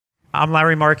I'm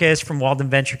Larry Marquez from Walden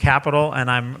Venture Capital,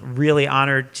 and I'm really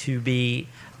honored to be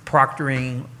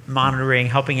proctoring, monitoring,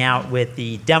 helping out with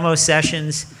the demo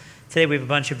sessions. Today we have a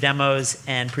bunch of demos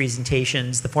and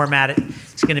presentations. The format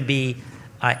is going to be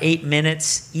 8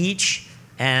 minutes each,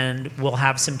 and we'll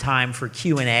have some time for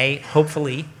Q&A,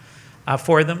 hopefully,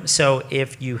 for them. So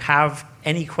if you have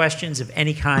any questions of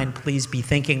any kind, please be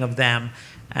thinking of them,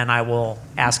 and I will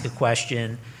ask a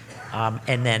question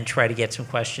and then try to get some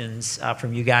questions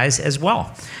from you guys as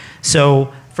well.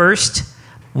 So first,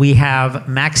 we have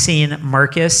Maxine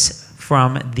Marcus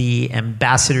from the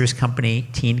Ambassadors Company,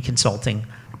 Teen Consulting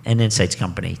and Insights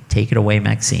Company. Take it away,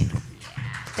 Maxine.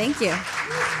 Thank you.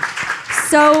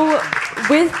 So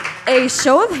with a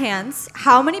show of hands,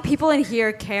 how many people in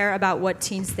here care about what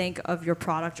teens think of your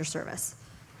product or service?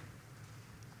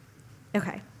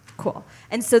 Okay. Cool.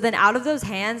 And so then out of those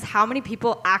hands, how many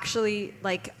people actually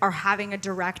are having a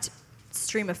direct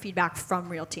stream of feedback from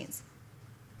real teens?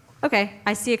 Okay,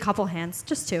 I see a couple hands,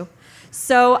 just 2.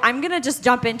 So I'm going to just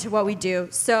jump into what we do.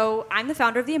 So I'm the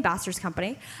founder of the Ambassadors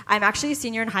Company. I'm actually a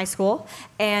senior in high school,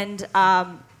 and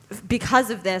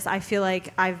because of this, I feel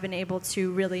like I've been able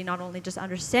to really not only just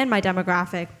understand my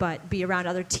demographic, but be around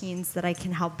other teens that I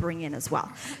can help bring in as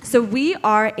well. So we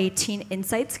are a teen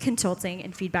insights consulting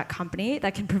and feedback company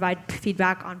that can provide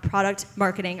feedback on product,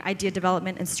 marketing, idea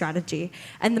development, and strategy.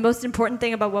 And the most important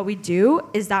thing about what we do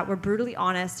is that we're brutally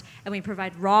honest, and we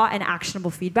provide raw and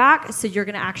actionable feedback, so you're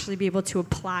going to actually be able to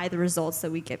apply the results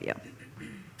that we give you.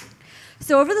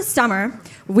 So over the summer,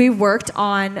 we worked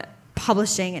on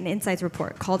publishing an insights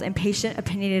report called Impatient,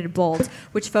 Opinionated, Bold,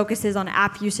 which focuses on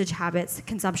app usage habits,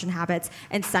 consumption habits,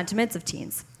 and sentiments of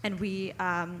teens. And we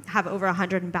have over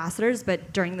 100 ambassadors,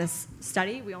 but during this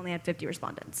study, we only had 50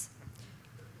 respondents.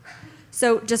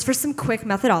 So just for some quick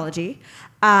methodology,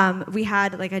 we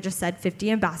had, like I just said,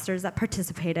 50 ambassadors that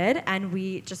participated, and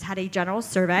we just had a general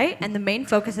survey, and the main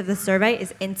focus of the survey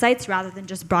is insights rather than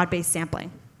just broad-based sampling.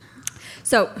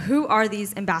 So who are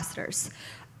these ambassadors?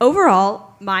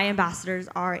 Overall, my ambassadors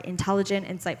are intelligent,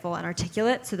 insightful, and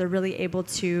articulate, so they're really able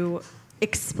to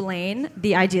explain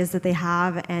the ideas that they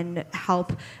have and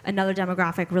help another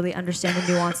demographic really understand the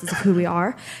nuances of who we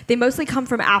are. They mostly come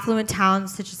from affluent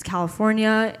towns such as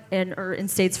California or in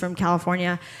states from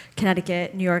California,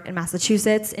 Connecticut, New York, and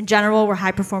Massachusetts. In general, we're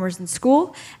high performers in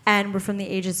school, and we're from the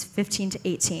ages 15 to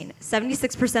 18.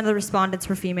 76% of the respondents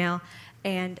were female,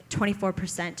 and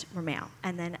 24% were male.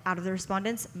 And then out of the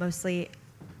respondents,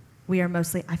 we are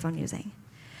mostly iPhone using.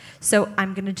 So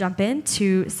I'm going to jump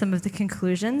into some of the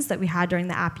conclusions that we had during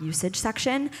the app usage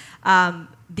section.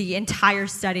 The entire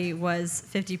study was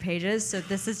 50 pages, so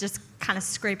this is just kind of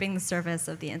scraping the surface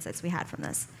of the insights we had from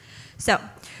this. So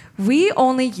we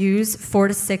only use 4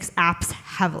 to 6 apps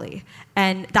heavily,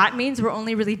 and that means we're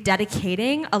only really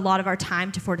dedicating a lot of our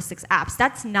time to 4 to 6 apps.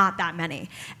 That's not that many.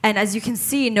 And as you can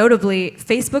see, notably,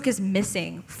 Facebook is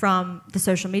missing from the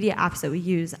social media apps that we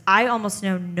use. I almost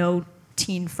know no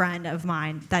teen friend of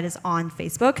mine that is on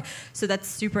Facebook, so that's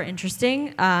super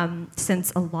interesting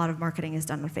since a lot of marketing is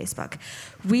done on Facebook.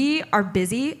 We are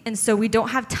busy, and so we don't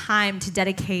have time to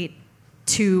dedicate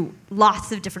to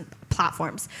lots of different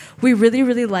platforms. We really,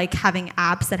 really like having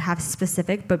apps that have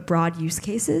specific but broad use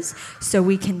cases, so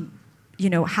we can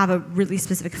have a really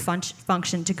specific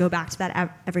function to go back to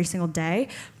that every single day,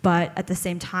 but at the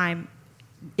same time,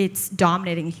 it's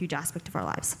dominating a huge aspect of our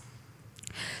lives.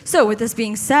 So with this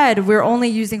being said, we're only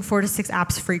using 4 to 6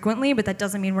 apps frequently, but that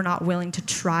doesn't mean we're not willing to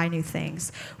try new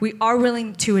things. We are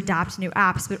willing to adapt new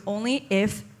apps, but only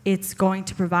if it's going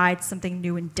to provide something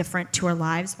new and different to our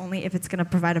lives, only if it's going to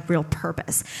provide a real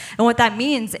purpose. And what that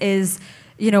means is,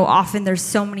 often there's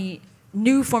so many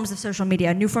new forms of social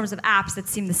media, new forms of apps that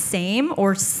seem the same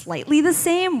or slightly the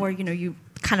same, where, you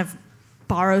kind of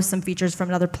borrow some features from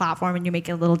another platform and you make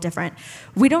it a little different.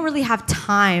 We don't really have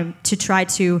time to try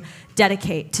to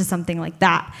dedicate to something like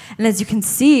that. And as you can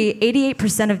see,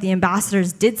 88% of the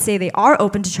ambassadors did say they are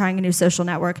open to trying a new social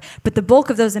network, but the bulk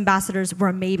of those ambassadors were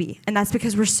a maybe. And that's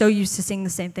because we're so used to seeing the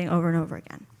same thing over and over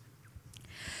again.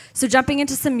 So jumping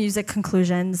into some music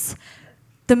conclusions,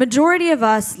 the majority of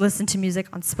us listen to music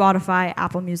on Spotify,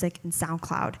 Apple Music, and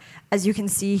SoundCloud. As you can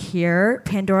see here,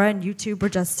 Pandora and YouTube were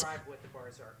just...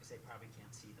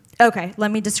 Okay, let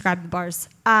me describe the bars.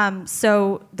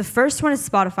 So the first one is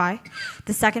Spotify,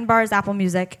 the second bar is Apple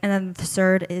Music, and then the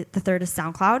third is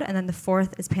SoundCloud, and then the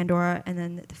fourth is Pandora, and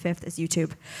then the fifth is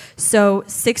YouTube. So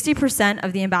 60%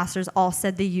 of the ambassadors all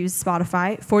said they use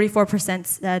Spotify, 44%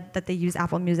 said that they use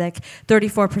Apple Music,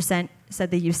 34% said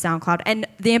they use SoundCloud, and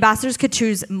the ambassadors could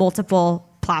choose multiple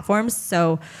platforms,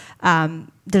 so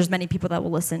there's many people that will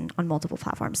listen on multiple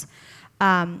platforms.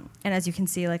 And as you can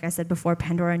see, like I said before,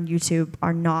 Pandora and YouTube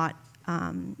are not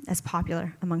as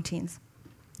popular among teens.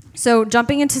 So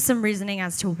jumping into some reasoning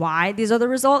as to why these are the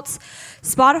results,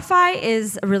 Spotify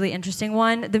is a really interesting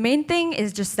one. The main thing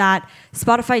is just that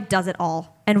Spotify does it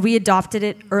all, and we adopted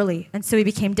it early, and so we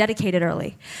became dedicated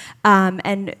early.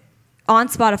 And on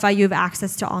Spotify, you have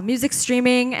access to all music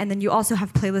streaming, and then you also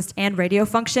have playlist and radio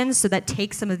functions, so that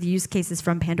takes some of the use cases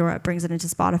from Pandora, it brings it into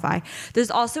Spotify.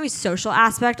 There's also a social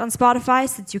aspect on Spotify,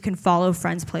 since you can follow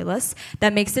friends' playlists.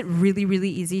 That makes it really, really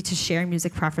easy to share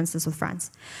music preferences with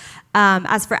friends.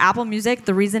 As for Apple Music,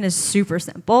 the reason is super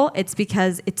simple. It's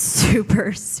because it's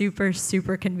super, super,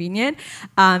 super convenient.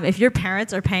 If your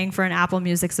parents are paying for an Apple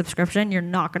Music subscription, you're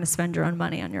not going to spend your own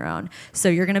money on your own. So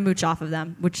you're going to mooch off of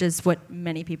them, which is what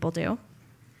many people do.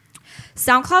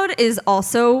 SoundCloud is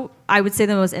also, I would say,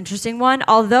 the most interesting one.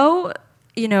 Although,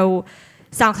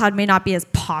 SoundCloud may not be as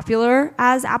popular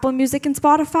as Apple Music and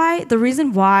Spotify, the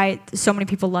reason why so many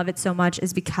people love it so much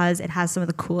is because it has some of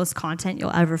the coolest content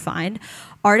you'll ever find.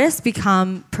 Artists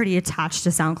become pretty attached to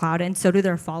SoundCloud, and so do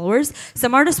their followers.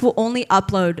 Some artists will only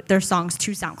upload their songs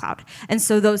to SoundCloud, and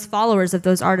so those followers of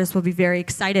those artists will be very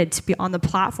excited to be on the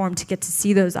platform, to get to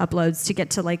see those uploads, to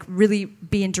get to really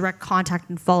be in direct contact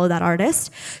and follow that artist.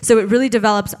 So it really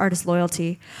develops artist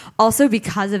loyalty. Also,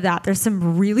 because of that, there's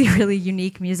some really, really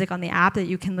unique music on the app that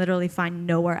you can literally find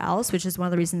nowhere else, which is one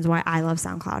of the reasons why I love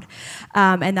SoundCloud.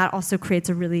 And that also creates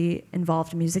a really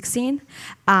involved music scene.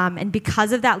 And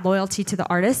because of that loyalty to the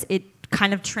artist, it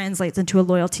kind of translates into a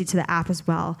loyalty to the app as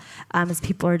well, as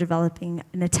people are developing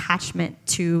an attachment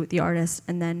to the artist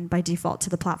and then by default to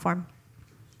the platform.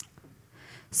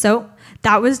 So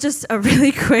that was just a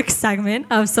really quick segment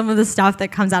of some of the stuff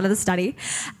that comes out of the study.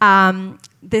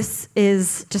 This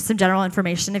is just some general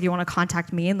information if you want to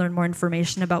contact me and learn more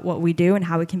information about what we do and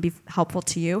how it can be helpful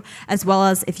to you, as well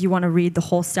as if you want to read the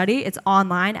whole study. It's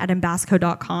online at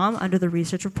embasco.com under the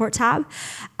research report tab.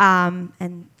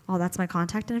 And all that's my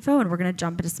contact info, and we're going to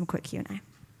jump into some quick Q&A.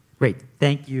 Great.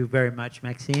 Thank you very much,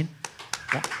 Maxine.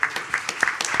 Yeah.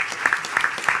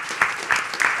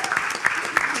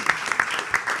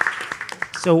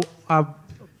 So,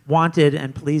 wanted,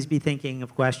 and please be thinking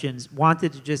of questions,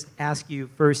 wanted to just ask you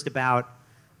first about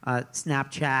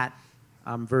Snapchat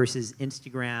versus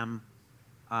Instagram,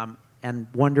 and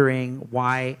wondering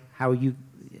how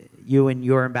you and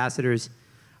your ambassadors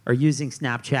are using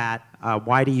Snapchat.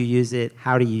 Why do you use it?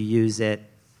 How do you use it?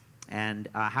 And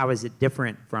how is it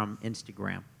different from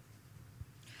Instagram?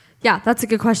 Yeah, that's a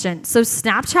good question. So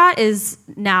Snapchat is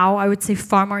now, I would say,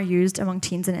 far more used among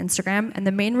teens than Instagram. And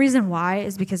the main reason why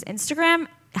is because Instagram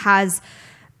has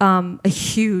a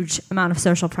huge amount of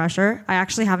social pressure. I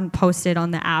actually haven't posted on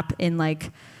the app in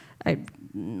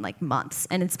months,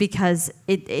 and it's because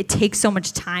it takes so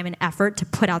much time and effort to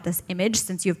put out this image,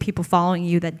 since you have people following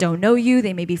you that don't know you.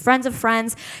 They may be friends of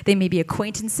friends, they may be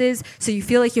acquaintances, so you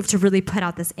feel like you have to really put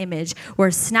out this image.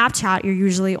 Whereas Snapchat, you're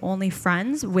usually only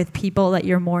friends with people that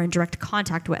you're more in direct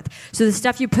contact with, so the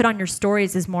stuff you put on your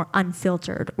stories is more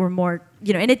unfiltered, or more,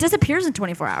 and it disappears in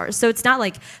 24 hours, so it's not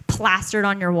plastered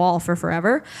on your wall for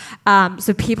forever.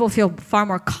 So people feel far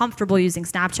more comfortable using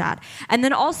Snapchat. And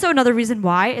then also another reason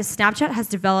why is Snapchat has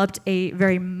developed a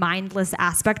very mindless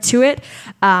aspect to it,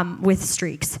 with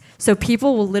streaks. So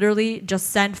people will literally just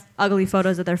send ugly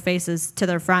photos of their faces to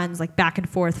their friends, back and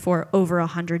forth for over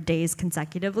 100 days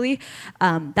consecutively.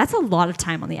 That's a lot of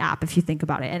time on the app if you think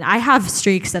about it. And I have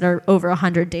streaks that are over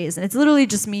 100 days, and it's literally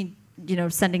just me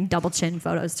sending double chin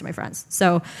photos to my friends.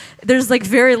 So there's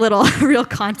very little real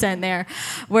content there.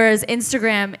 Whereas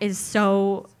Instagram is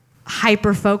so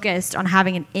hyper focused on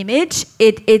having an image,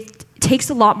 it takes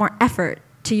a lot more effort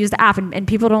to use the app, and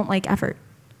people don't like effort.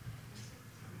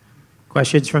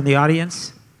 Questions from the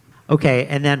audience? Okay,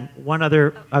 and then one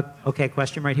other,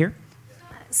 question right here.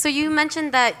 So you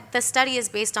mentioned that the study is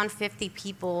based on 50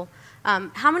 people.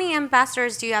 How many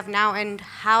ambassadors do you have now, and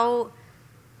how...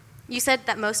 You said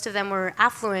that most of them were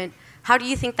affluent. How do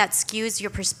you think that skews your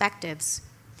perspectives?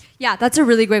 Yeah, that's a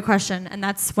really great question, and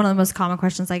that's one of the most common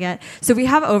questions I get. So we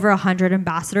have over 100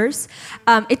 ambassadors.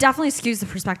 It definitely skews the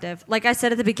perspective. Like I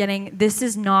said at the beginning, this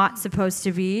is not supposed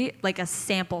to be a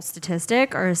sample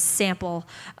statistic or a sample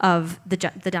of the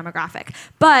demographic.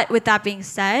 But with that being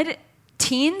said,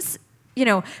 teens,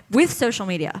 with social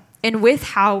media and with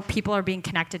how people are being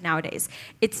connected nowadays,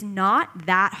 it's not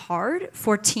that hard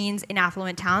for teens in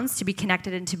affluent towns to be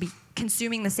connected and to be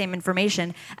consuming the same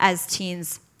information as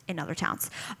teens in other towns.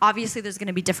 Obviously, there's going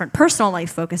to be different personal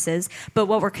life focuses, but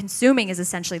what we're consuming is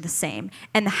essentially the same,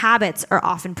 and the habits are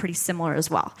often pretty similar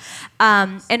as well.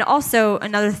 And also,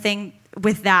 another thing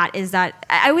with that is that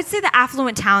I would say the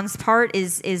affluent towns part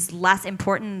is less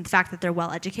important, the fact that they're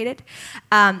well educated.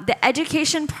 The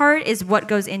education part is what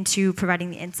goes into providing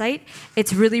the insight.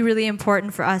 It's really, really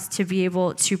important for us to be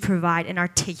able to provide an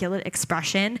articulate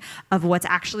expression of what's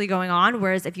actually going on,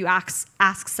 whereas if you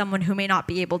ask someone who may not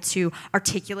be able to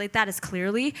articulate that as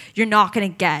clearly, you're not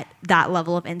going to get that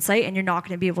level of insight, and you're not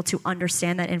going to be able to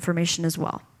understand that information as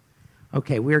well.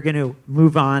 Okay, we're going to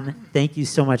move on. Thank you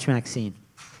so much, Maxine.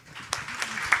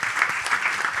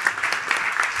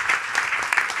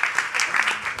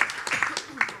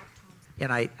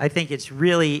 And I think it's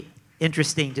really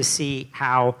interesting to see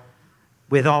how,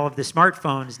 with all of the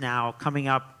smartphones now coming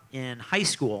up in high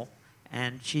school,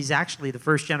 and she's actually the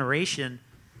first generation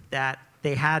that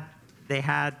they had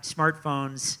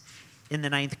smartphones in the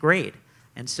 9th grade.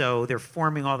 And so they're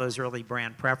forming all those early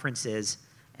brand preferences.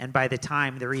 And by the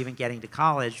time they're even getting to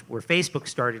college, where Facebook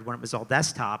started when it was all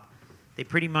desktop, they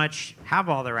pretty much have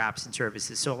all their apps and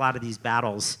services. So a lot of these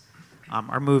battles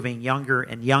are moving younger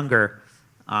and younger.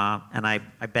 And I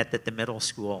bet that the middle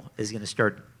school is going to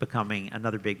start becoming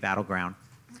another big battleground.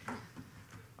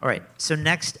 All right, so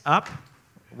next up,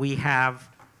 we have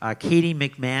Katie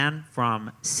McMahon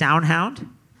from SoundHound.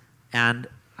 And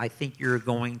I think you're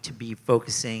going to be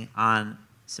focusing on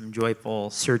some joyful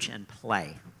search and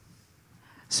play.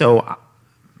 So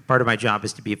part of my job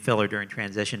is to be a filler during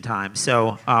transition time.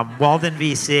 So Walden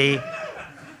VC.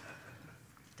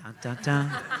 Dun, dun,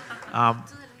 dun.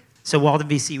 So Walden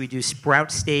VC, we do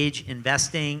sprout stage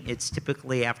investing. It's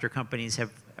typically after companies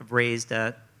have raised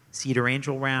a seed or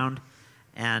angel round,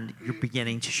 and you're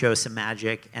beginning to show some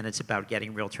magic, and it's about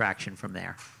getting real traction from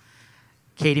there.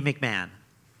 Katie McMahon,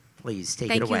 please take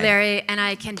it away. Thank you, Larry. And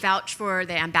I can vouch for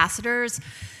the ambassadors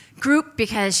group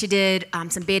because she did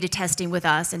some beta testing with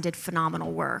us and did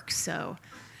phenomenal work. So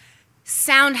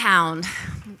SoundHound.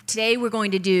 Today we're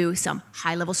going to do some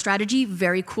high-level strategy,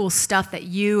 very cool stuff that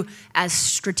you as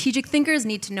strategic thinkers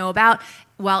need to know about,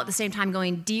 while at the same time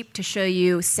going deep to show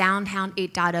you SoundHound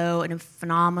 8.0 and a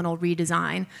phenomenal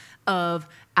redesign of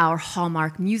our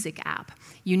Hallmark Music app.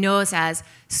 You know us as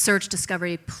Search,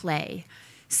 Discovery, Play.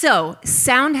 So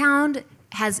SoundHound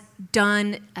has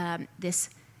done this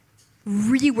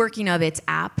reworking of its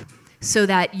app so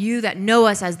that you that know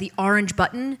us as the orange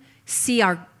button see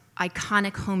our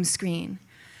iconic home screen.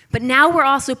 But now we're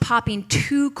also popping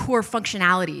two core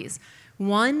functionalities.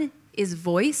 One is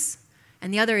voice,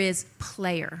 and the other is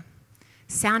player.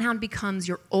 SoundHound becomes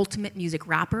your ultimate music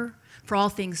wrapper for all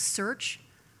things search,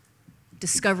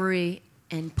 discovery,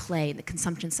 and play, the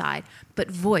consumption side.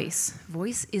 But voice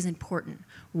is important.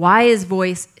 Why is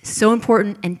voice so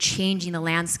important and changing the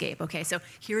landscape? Okay, so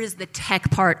here is the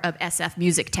tech part of SF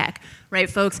Music Tech, right,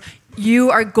 folks?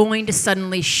 You are going to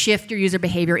suddenly shift your user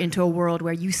behavior into a world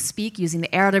where you speak using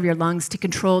the air out of your lungs to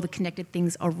control the connected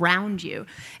things around you.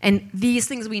 And these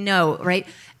things we know, right?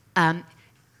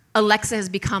 Alexa has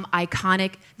become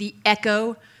iconic. The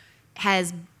Echo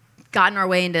has gotten our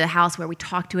way into the house where we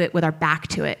talk to it with our back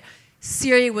to it.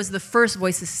 Siri was the first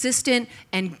voice assistant,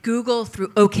 and Google,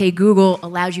 through OK Google,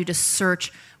 allows you to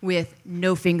search with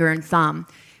no finger and thumb.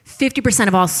 50%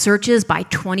 of all searches by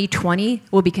 2020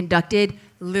 will be conducted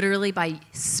literally by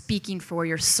speaking for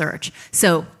your search.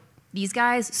 So these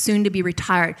guys, soon to be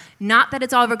retired. Not that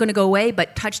it's all ever going to go away,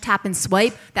 but touch, tap, and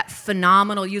swipe, that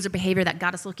phenomenal user behavior that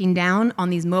got us looking down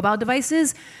on these mobile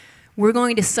devices, we're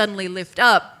going to suddenly lift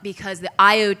up because the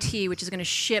IoT, which is going to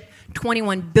ship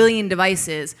 21 billion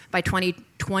devices by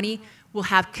 2020, will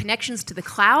have connections to the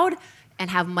cloud and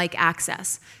have mic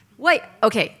access. Wait,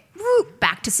 okay,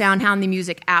 back to SoundHound, the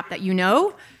music app that you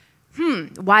know.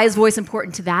 Why is voice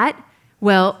important to that?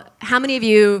 Well, how many of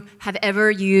you have ever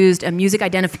used a music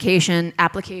identification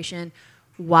application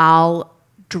while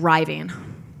driving?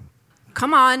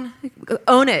 Come on,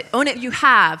 own it, you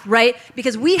have, right?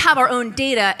 Because we have our own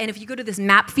data, and if you go to this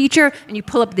map feature and you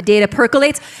pull up the data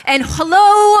percolates, and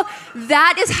hello,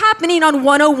 that is happening on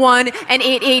 101 and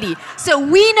 880. So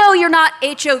we know you're not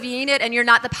HOVing it and you're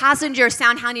not the passenger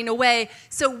sound-hounding away,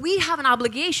 so we have an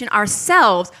obligation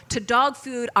ourselves to dog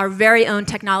food our very own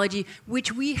technology,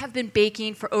 which we have been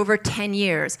baking for over 10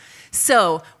 years.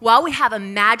 So while we have a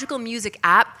magical music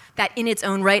app that in its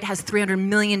own right has 300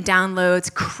 million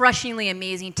downloads, crushingly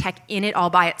amazing tech in it all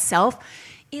by itself,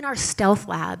 in our stealth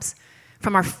labs,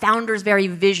 from our founder's very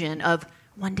vision of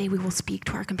one day we will speak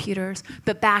to our computers,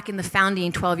 but back in the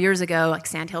founding 12 years ago, like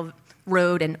Sandhill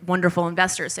Road and wonderful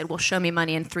investors said, well, show me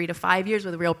money in 3 to 5 years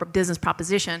with a real business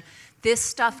proposition. This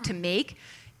stuff to make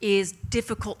is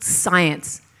difficult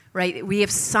science. right? We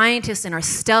have scientists in our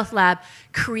stealth lab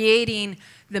creating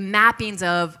the mappings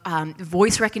of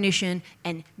voice recognition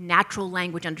and natural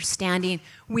language understanding.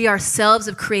 We ourselves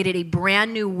have created a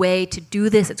brand new way to do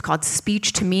this. It's called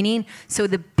speech to meaning. So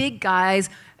the big guys,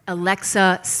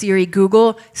 Alexa, Siri,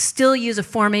 Google, still use a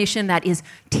formation that is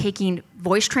taking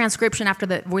voice transcription after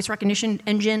the voice recognition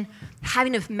engine,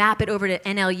 having to map it over to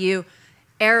NLU,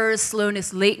 errors,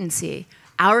 slowness, latency.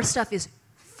 Our stuff is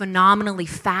phenomenally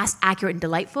fast, accurate, and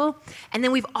delightful. And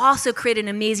then we've also created an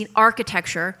amazing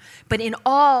architecture, but in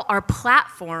all, our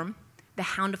platform, the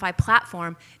Houndify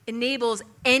platform, enables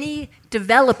any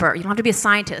developer, you don't have to be a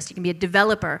scientist, you can be a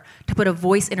developer, to put a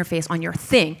voice interface on your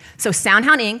thing. So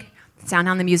SoundHound Inc.,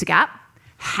 SoundHound the music app,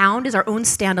 Hound is our own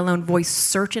standalone voice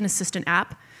search and assistant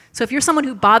app. So if you're someone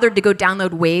who bothered to go download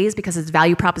Waze because its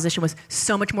value proposition was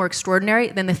so much more extraordinary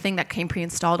than the thing that came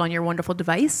pre-installed on your wonderful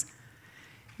device,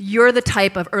 you're the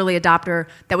type of early adopter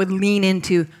that would lean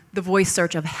into the voice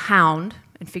search of Hound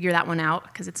and figure that one out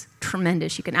because it's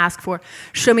tremendous. You can ask for,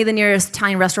 show me the nearest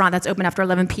Italian restaurant that's open after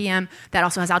 11 p.m. that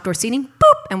also has outdoor seating,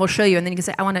 boop, and we'll show you. And then you can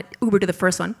say, I want to Uber to the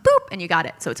first one, boop, and you got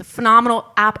it. So it's a phenomenal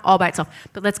app all by itself.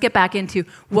 But let's get back into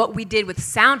what we did with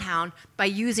SoundHound by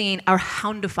using our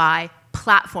Houndify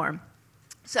platform.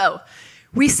 So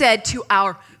we said to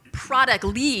our product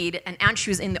lead, and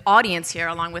Anshu's in the audience here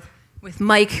along with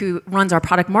Mike, who runs our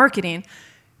product marketing,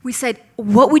 we said,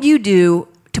 what would you do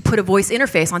to put a voice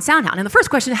interface on SoundHound? And the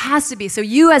first question has to be, so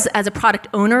you as a product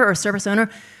owner or service owner,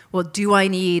 well, do I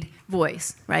need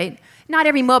voice, right? Not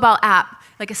every mobile app,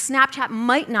 like a Snapchat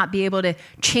might not be able to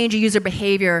change a user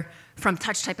behavior from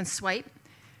touch, type, and swipe.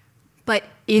 But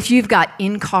if you've got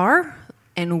in-car,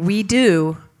 and we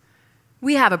do,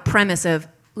 we have a premise of,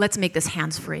 let's make this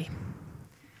hands-free.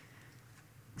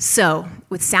 So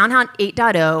with SoundHound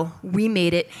 8.0, we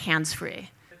made it hands-free.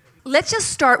 Let's just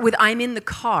start with I'm in the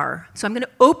car. So I'm going to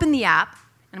open the app,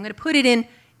 and I'm going to put it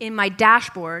in my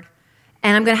dashboard,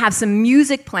 and I'm going to have some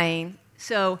music playing.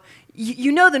 So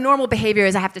you know the normal behavior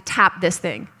is I have to tap this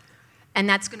thing, and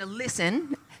that's going to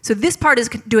listen. So this part is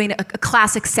doing a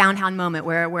classic SoundHound moment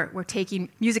where we're taking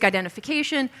music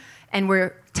identification, and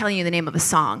we're telling you the name of a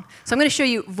song. So I'm going to show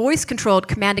you voice-controlled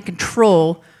command and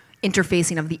control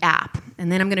interfacing of the app.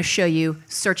 And then I'm going to show you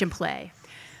search and play.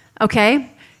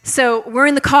 Okay? So we're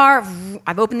in the car.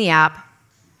 I've opened the app.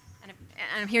 And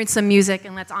I'm hearing some music,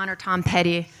 and let's honor Tom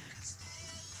Petty.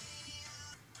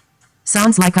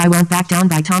 Sounds like I Won't Back Down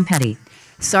by Tom Petty.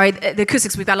 Sorry, the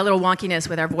acoustics, we've got a little wonkiness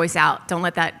with our voice out. Don't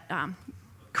let that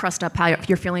crust up how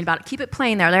you're feeling about it. Keep it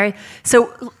playing there, Larry.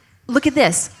 So look at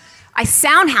this. I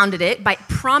SoundHounded it by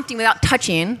prompting without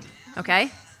touching,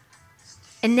 okay?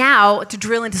 And now, to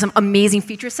drill into some amazing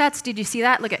feature sets, did you see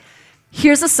that? Look at,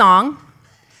 here's a song,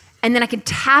 and then I can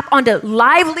tap onto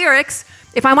live lyrics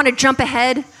if I want to jump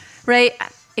ahead, right?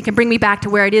 It can bring me back to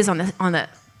where it is on the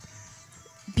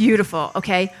beautiful,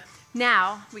 okay?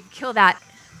 Now, we can kill that,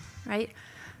 right?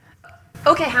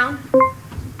 Okay, Hound,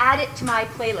 add it to my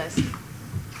playlist.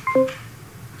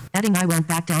 Adding I Won't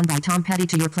Back Down by Tom Petty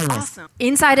to your playlist. Awesome.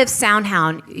 Inside of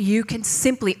SoundHound, you can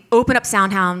simply open up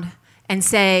SoundHound and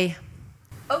say,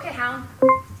 okay, Hound,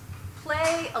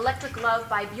 play Electric Love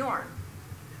by Bjorn.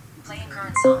 Playing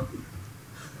current song.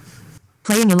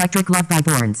 Playing Electric Love by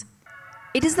Borns.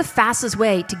 It is the fastest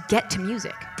way to get to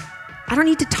music. I don't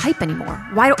need to type anymore.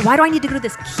 Why do I need to go to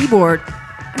this keyboard?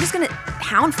 I'm just going to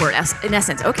hound for it, in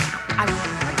essence. Okay.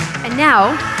 And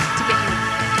now, to get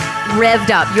you revved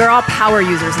up, you're all power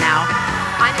users now.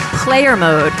 I'm in player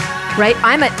mode, right?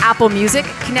 I'm an Apple Music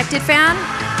connected fan.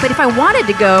 But if I wanted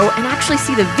to go and actually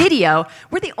see the video,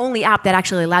 we're the only app that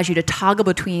actually allows you to toggle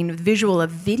between visual of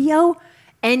video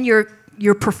and your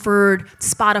preferred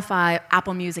Spotify,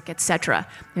 Apple Music, etc.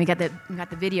 And we got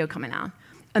the video coming out.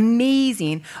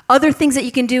 Amazing. Other things that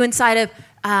you can do inside of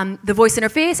the voice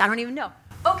interface, I don't even know.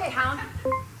 Okay, Hound,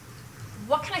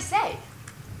 what can I say?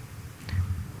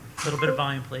 A little bit of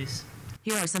volume, please.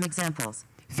 Here are some examples.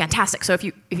 Fantastic. So if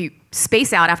you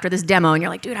space out after this demo and you're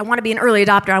like, dude, I want to be an early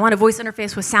adopter, I want a voice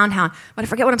interface with SoundHound, but I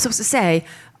forget what I'm supposed to say,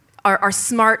 our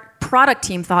smart product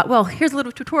team thought, well, here's a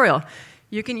little tutorial.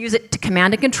 You can use it to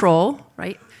command and control,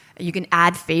 right? You can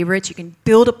add favorites, you can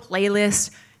build a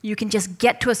playlist, you can just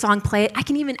get to a song, play it. I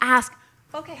can even ask,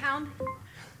 okay, Hound,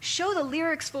 show the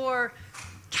lyrics for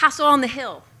Castle on the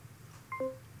Hill.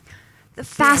 The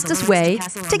fastest way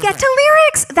to get to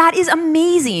lyrics. That is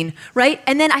amazing, right?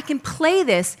 And then I can play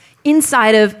this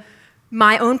inside of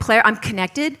my own player. I'm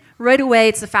connected. Right away,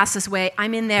 it's the fastest way.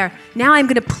 I'm in there. Now I'm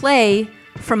going to play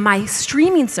from my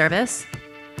streaming service.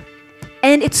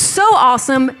 And it's so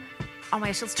awesome. Oh my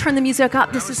gosh, let's turn the music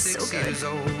up. This is so good.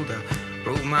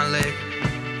 Broke my leg.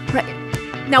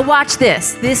 Right. Now watch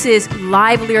this. This is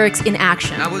live lyrics in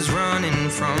action. I was running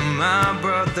from my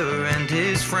brother and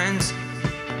his friends.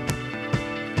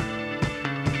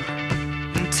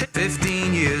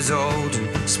 15 years old,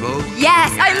 smoke.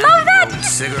 Yes, I love that.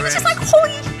 It's just like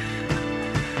holy.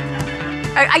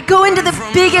 I go into the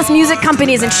biggest music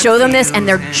companies and show them this, and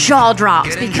their jaw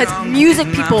drops because music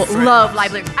people love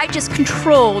live lyrics. I just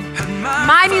controlled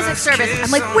my music service. I'm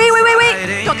like,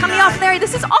 wait, don't cut me off there.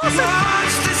 This is awesome.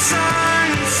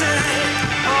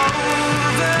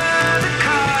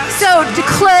 So to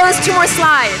close, 2 more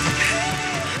slides.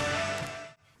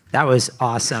 That was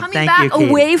awesome. Coming Thank back you, Katie.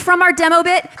 away from our demo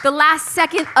bit, the last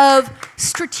second of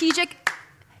strategic,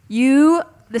 you,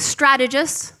 the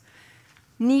strategists,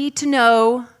 need to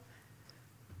know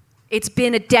it's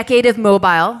been a decade of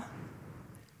mobile.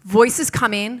 Voice is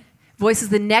coming. Voice is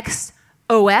the next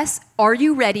OS. Are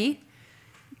you ready?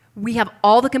 We have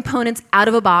all the components out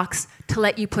of a box to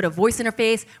let you put a voice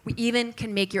interface. We even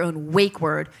can make your own wake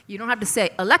word. You don't have to say,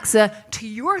 Alexa, to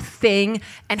your thing,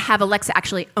 and have Alexa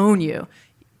actually own you.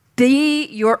 Be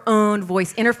your own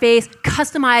voice interface,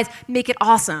 customize, make it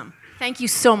awesome. Thank you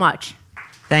so much.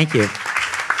 Thank you.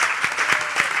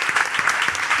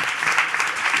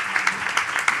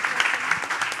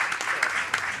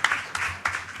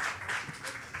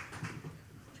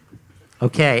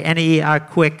 Okay, any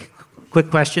quick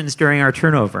questions during our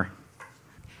turnover?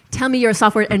 Tell me you're a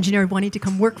software engineer wanting to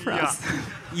come work for us.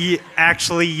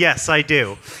 Actually, yes, I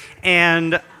do.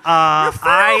 And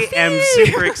I am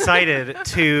super excited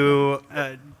to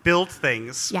build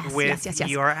things with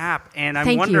your app. And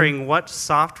I'm wondering what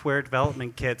software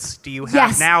development kits do you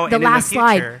have now and in the future?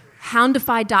 Slide,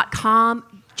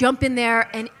 houndify.com. Jump in there,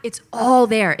 and it's all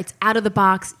there. It's out of the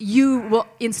box. You will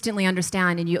instantly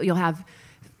understand, and you'll have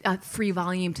a free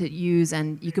volume to use,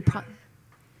 and you could probably...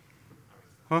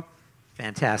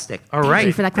 Fantastic. All right. Thank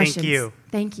you for that question. Thank you.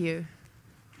 Thank you.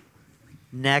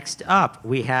 Next up,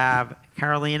 we have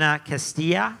Carolina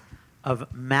Castilla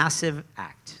of Massive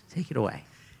Act. Take it away.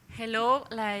 Hello,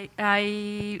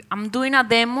 I'm doing a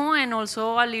demo and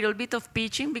also a little bit of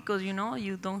pitching because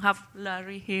you don't have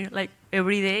Larry here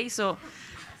every day. So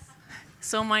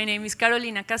my name is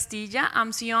Carolina Castilla. I'm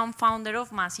CEO and founder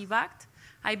of Massive Act.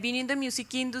 I've been in the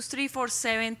music industry for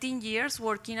 17 years,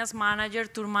 working as manager,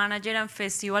 tour manager, and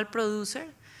festival producer.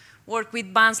 Work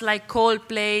with bands like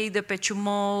Coldplay, Depeche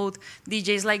Mode,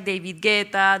 DJs like David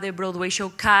Guetta, the Broadway show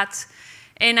Cats.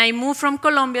 And I moved from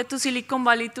Colombia to Silicon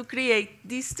Valley to create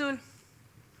this tool.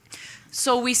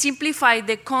 So we simplified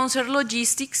the concert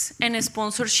logistics and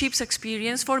sponsorships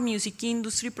experience for music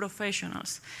industry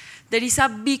professionals. There is a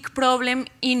big problem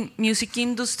in music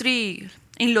industry,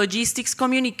 in logistics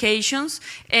communications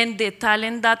and the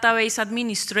talent database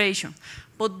administration.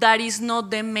 But that is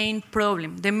not the main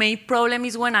problem. The main problem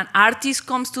is when an artist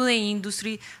comes to the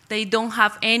industry, they don't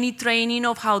have any training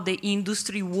of how the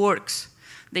industry works.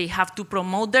 They have to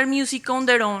promote their music on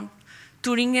their own.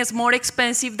 Touring is more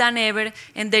expensive than ever,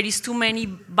 and there is too many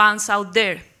bands out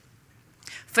there.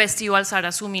 Festivals are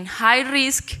assuming high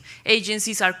risk,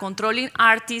 agencies are controlling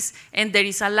artists, and there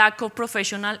is a lack of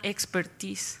professional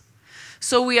expertise.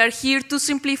 So we are here to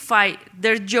simplify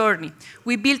their journey.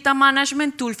 We built a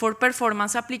management tool for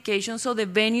performance applications so the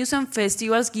venues and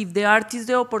festivals give the artists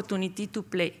the opportunity to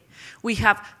play. We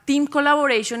have team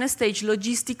collaboration, stage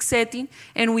logistics setting,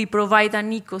 and we provide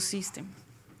an ecosystem.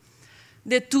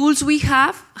 The tools we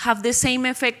have the same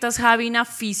effect as having a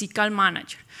physical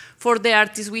manager. For the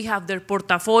artists, we have their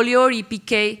portfolio or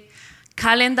EPK,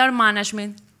 calendar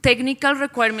management, technical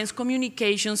requirements,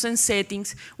 communications, and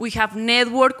settings. We have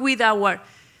network with our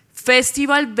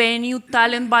festival venue,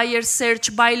 talent buyer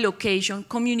search by location,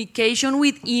 communication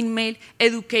with email,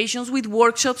 educations with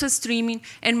workshops, streaming,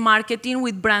 and marketing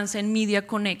with brands and media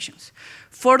connections.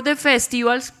 For the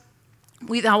festivals,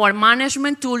 with our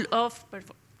management tool of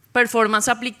performance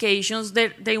applications,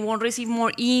 they won't receive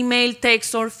more email,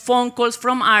 text, or phone calls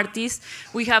from artists.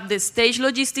 We have the stage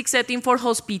logistics setting for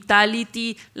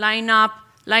hospitality, lineup,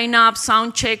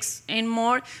 sound checks, and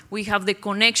more. We have the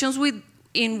connections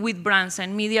with brands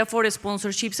and media for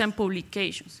sponsorships and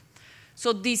publications.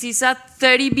 So this is a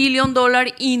 $30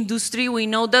 billion industry. We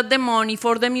know that the money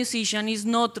for the musician is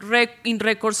not in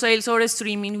record sales or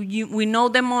streaming. We know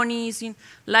the money is in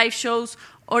live shows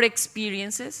or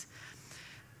experiences.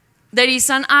 There is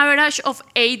an average of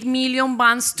 8 million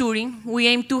bands touring. We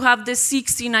aim to have the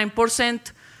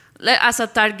 69% as a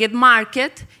target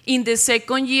market. In the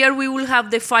second year, we will have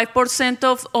the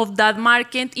 5% of that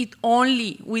market. It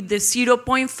only with the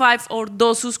 0.5 or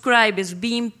those subscribers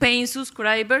being paying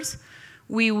subscribers,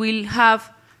 we will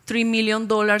have $3 million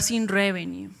in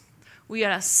revenue. We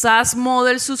are a SaaS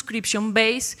model,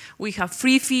 subscription-based. We have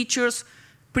free features,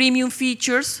 premium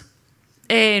features,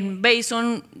 and based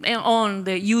on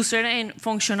the user and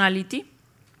functionality.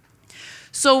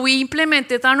 So we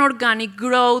implemented an organic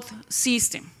growth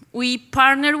system. We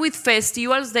partner with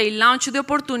festivals. They launch the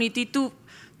opportunity to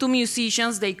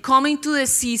musicians. They come into the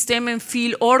system and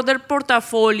fill all their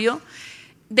portfolio.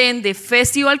 Then the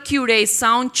festival curates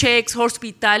sound checks,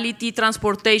 hospitality,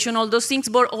 transportation, all those things,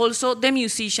 but also the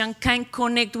musician can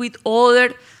connect with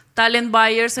other talent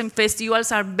buyers and festivals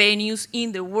or venues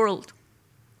in the world.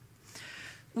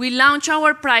 We launched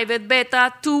our private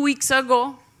beta 2 weeks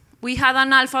ago. We had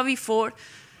an alpha before.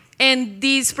 And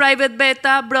this private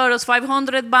beta brought us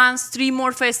 500 bands, 3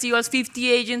 more festivals,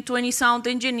 50 agents, 20 sound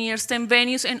engineers, 10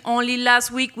 venues, and only last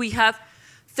week we had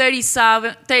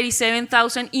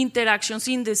 37,000 interactions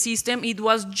in the system. It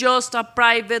was just a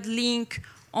private link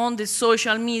on the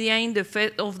social media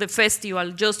of the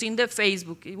festival, just in the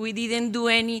Facebook. We didn't do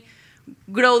any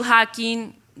growth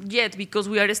hacking yet because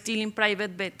we are still in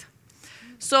private beta.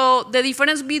 So the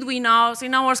difference between us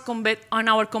and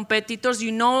our competitors,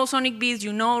 you know Sonic Beats,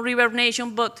 you know Reverb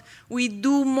Nation, but we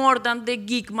do more than the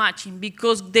gig matching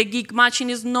because the gig matching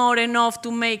is not enough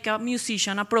to make a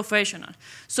musician a professional.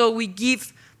 So we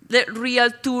give the real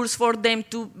tools for them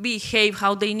to behave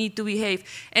how they need to behave.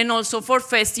 And also for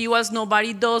festivals,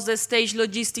 nobody does the stage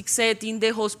logistics setting, the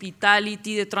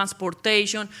hospitality, the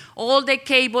transportation, all the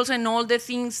cables and all the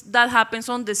things that happens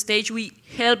on the stage, we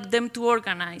help them to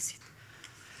organize it.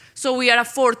 So we are a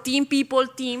 14-people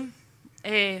team.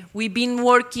 We've been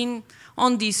working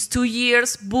on these 2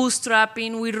 years,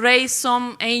 bootstrapping. We raised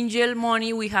some angel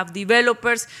money. We have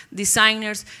developers,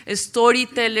 designers,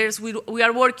 storytellers. We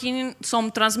are working in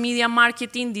some transmedia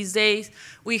marketing these days.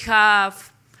 We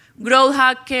have growth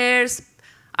hackers,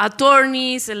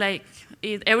 attorneys, like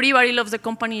everybody loves the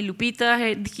company.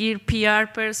 Lupita here, PR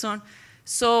person.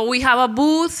 So we have a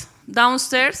booth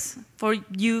downstairs for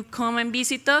you come and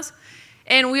visit us.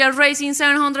 And we are raising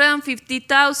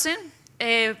 750,000.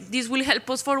 This will help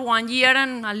us for 1 year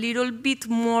and a little bit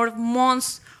more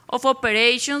months of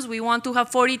operations. We want to have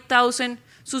 40,000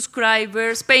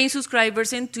 subscribers, paying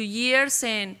subscribers in 2 years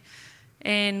and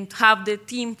have the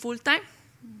team full time.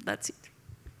 That's it.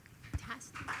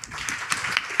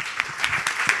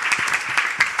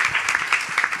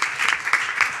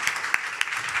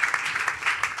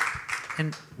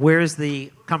 And where is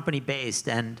the company based?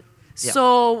 And yeah.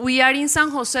 So we are in San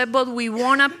Jose, but we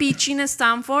won a pitch in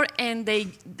Stanford, and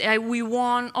we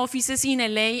won offices in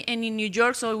LA and in New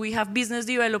York, so we have business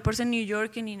developers in New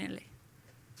York and in LA.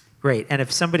 Great. And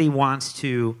if somebody wants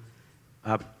to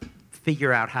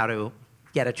figure out how to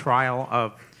get a trial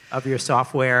of your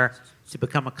software to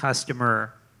become a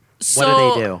customer, what do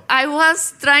they do? I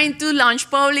was trying to launch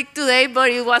public today,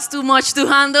 but it was too much to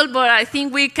handle. But I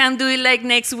think we can do it like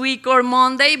next week or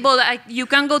Monday. But you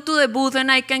can go to the booth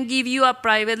and I can give you a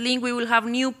private link. We will have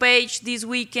new page this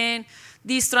weekend.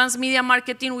 This transmedia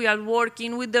marketing, we are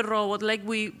working with the robot. Like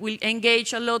we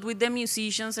engage a lot with the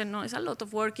musicians, and it's a lot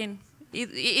of work. And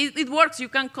it works. You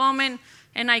can come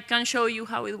and I can show you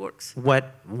how it works.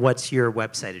 What's your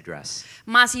website address?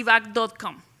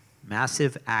 MassiveAct.com.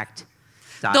 MassiveAct.com.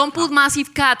 Don't put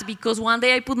Massive Cat, because one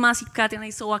day I put Massive Cat and I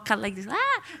saw a cat like this.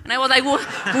 And I was like, what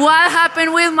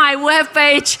happened with my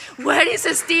webpage? Where is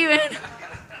Steven?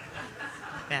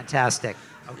 Fantastic.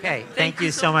 Okay, thank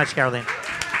you so much, Caroline.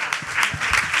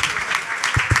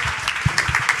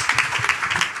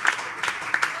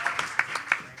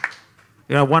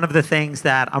 You know, one of the things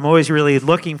that I'm always really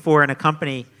looking for in a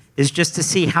company is just to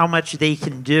see how much they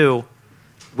can do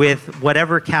with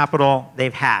whatever capital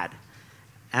they've had.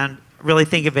 And really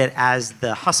think of it as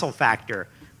the hustle factor,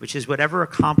 which is whatever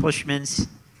accomplishments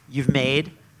you've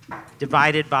made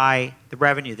divided by the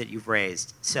revenue that you've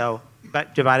raised. So,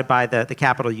 but divided by the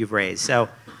capital you've raised. So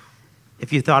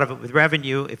if you thought of it with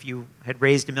revenue, if you had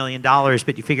raised $1 million,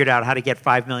 but you figured out how to get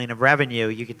 5 million of revenue,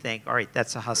 you could think, all right,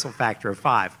 that's a hustle factor of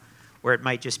 5, where it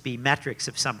might just be metrics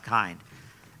of some kind.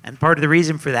 And part of the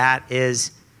reason for that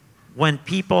is when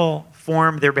people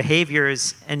form their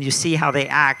behaviors and you see how they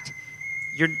act,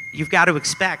 you've got to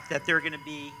expect that they're going to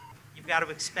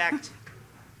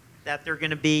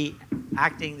be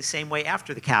acting the same way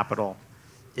after the capital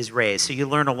is raised. So you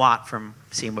learn a lot from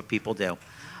seeing what people do.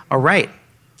 All right.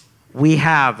 We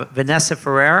have Vanessa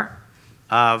Ferrer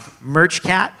of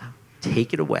MerchCat.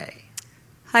 Take it away.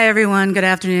 Hi, everyone. Good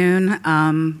afternoon.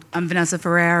 I'm Vanessa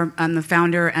Ferrer. I'm the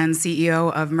founder and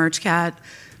CEO of MerchCat.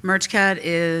 MerchCat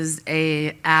is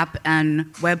an app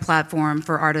and web platform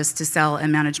for artists to sell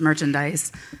and manage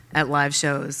merchandise at live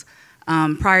shows.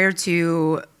 Prior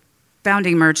to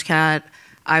founding MerchCat,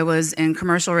 I was in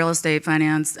commercial real estate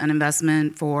finance and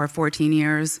investment for 14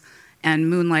 years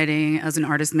and moonlighting as an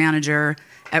artist manager,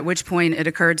 at which point it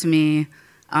occurred to me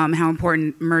how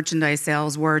important merchandise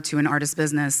sales were to an artist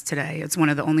business today. It's one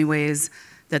of the only ways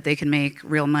that they can make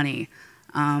real money.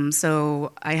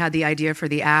 So I had the idea for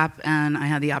the app, and I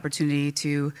had the opportunity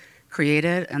to create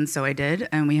it, and so I did.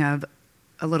 And we have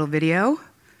a little video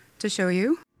to show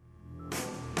you.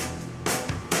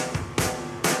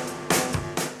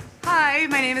 Hi,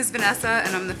 my name is Vanessa,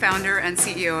 and I'm the founder and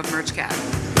CEO of MerchCat.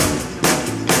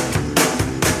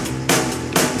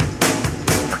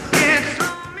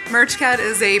 MerchCat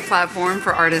is a platform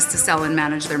for artists to sell and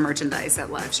manage their merchandise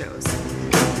at live shows.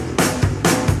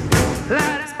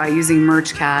 By using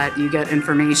MerchCat, you get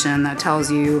information that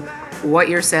tells you what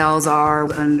your sales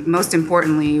are, and most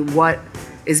importantly, what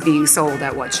is being sold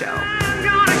at what show.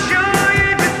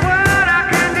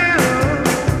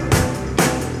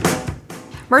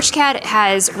 MerchCat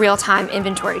has real-time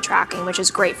inventory tracking, which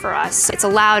is great for us. It's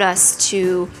allowed us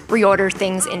to reorder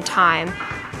things in time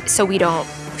so we don't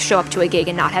show up to a gig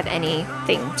and not have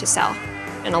anything to sell.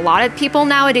 And a lot of people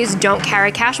nowadays don't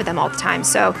carry cash with them all the time.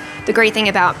 So the great thing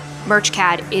about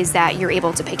MerchCat is that you're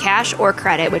able to pay cash or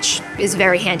credit, which is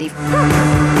very handy.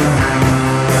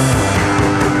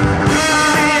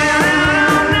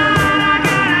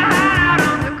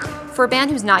 For a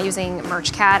band who's not using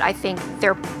MerchCat, I think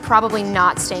they're probably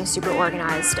not staying super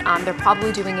organized. They're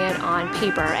probably doing it on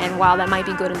paper, and while that might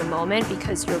be good in the moment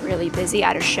because you're really busy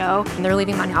at a show, they're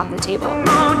leaving money on the table.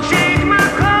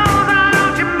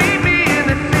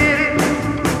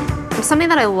 Something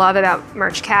that I love about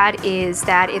MerchCat is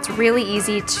that it's really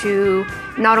easy to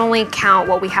not only count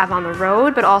what we have on the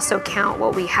road, but also count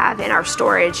what we have in our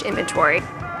storage inventory. It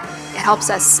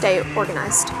helps us stay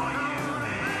organized.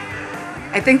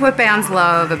 I think what bands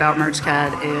love about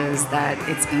MerchCat is that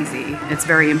it's easy. It's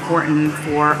very important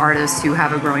for artists who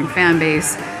have a growing fan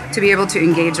base to be able to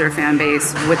engage their fan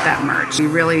base with that merch. We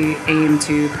really aim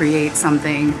to create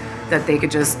something that they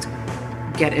could just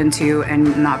get into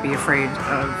and not be afraid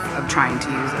of trying to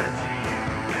use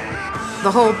it.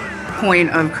 The whole point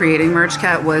of creating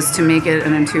MerchCat was to make it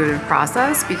an intuitive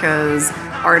process because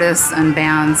artists and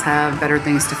bands have better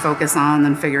things to focus on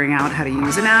than figuring out how to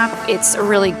use an app. It's a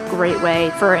really great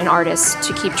way for an artist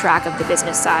to keep track of the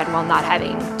business side while not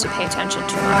having to pay attention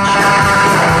too much.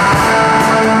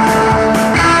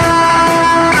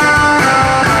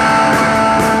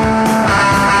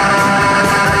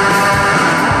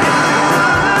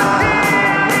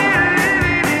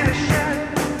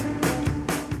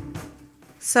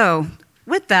 So,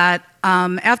 with that,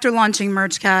 after launching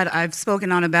MerchCat, I've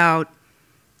spoken on about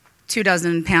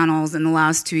 24 panels in the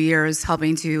last 2 years,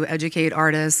 helping to educate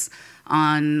artists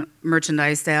on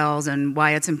merchandise sales and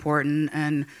why it's important,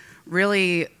 and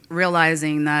really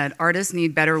realizing that artists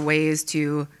need better ways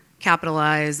to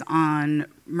capitalize on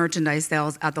merchandise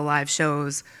sales at the live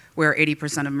shows where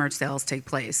 80% of merch sales take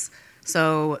place.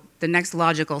 So the next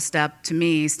logical step to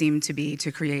me seemed to be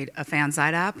to create a fan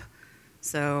side app.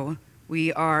 So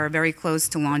we are very close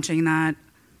to launching that,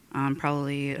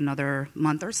 probably another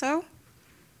month or so.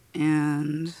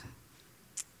 And,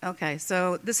 okay,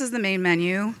 so this is the main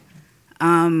menu.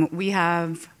 We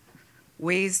have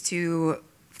ways to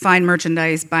find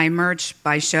merchandise by merch,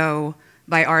 by show,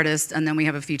 by artist, and then we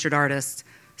have a featured artist.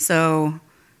 So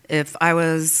if I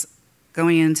was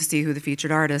going in to see who the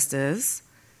featured artist is,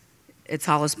 it's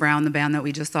Hollis Brown, the band that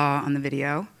we just saw on the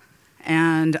video.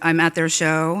 And I'm at their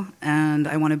show, and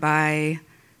I want to buy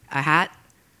a hat.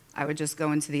 I would just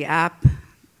go into the app,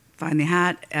 find the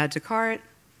hat, add to cart,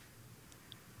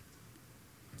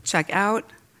 check out,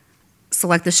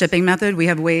 select the shipping method. We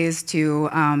have ways to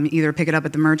either pick it up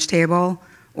at the merch table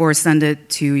or send it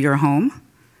to your home.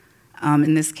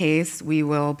 In this case, we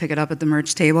will pick it up at the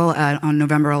merch table on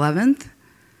November 11th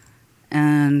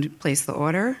and place the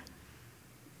order.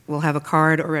 We'll have a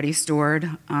card already stored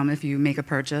if you make a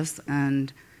purchase,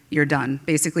 and you're done.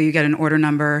 Basically, you get an order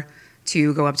number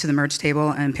to go up to the merch table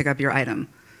and pick up your item.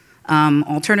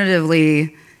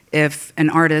 Alternatively, if an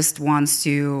artist wants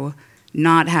to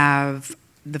not have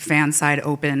the fan side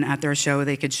open at their show,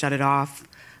 they could shut it off.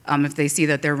 If they see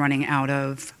that they're running out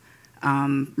of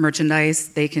merchandise,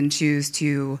 they can choose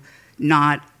to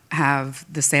not have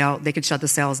the sale. They could shut the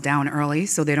sales down early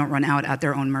so they don't run out at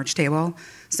their own merch table.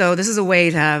 So this is a way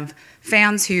to have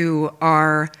fans who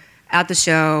are at the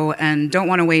show and don't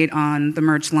want to wait on the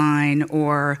merch line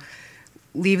or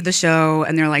leave the show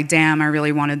and they're like, damn, I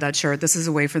really wanted that shirt. This is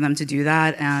a way for them to do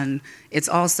that. And it's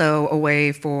also a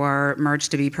way for merch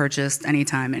to be purchased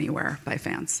anytime, anywhere by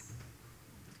fans.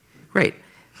 Great.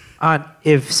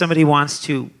 If somebody wants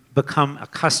to become a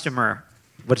customer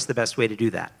what's the best way to do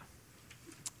that?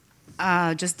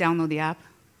 Just download the app.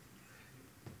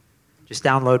 Just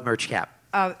download MerchCap.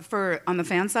 On the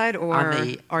fan side or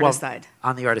artist side?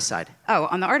 On the artist side. Oh,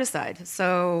 on the artist side.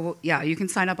 So yeah, you can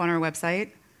sign up on our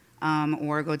website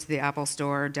or go to the Apple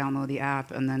Store, download the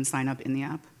app, and then sign up in the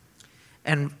app.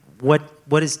 And what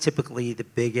is typically the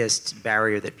biggest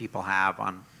barrier that people have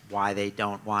on why they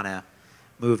don't want to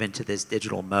move into this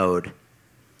digital mode?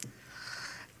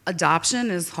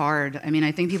 Adoption is hard. I mean,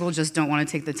 I think people just don't want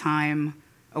to take the time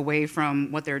away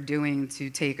from what they're doing to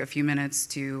take a few minutes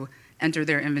to enter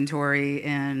their inventory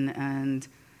in and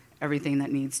everything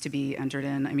that needs to be entered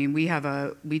in. I mean,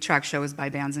 we track shows by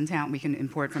bands in town. We can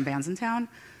import from bands in town.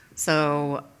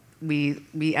 So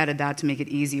we added that to make it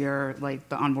easier, like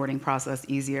the onboarding process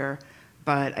easier.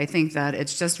 But I think that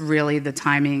it's just really the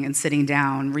timing and sitting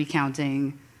down,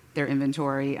 recounting their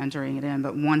inventory, entering it in.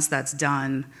 But once that's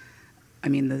done, I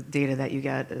mean, the data that you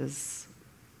get is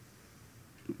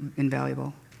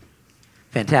invaluable.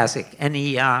 Fantastic.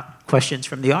 Any questions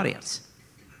from the audience?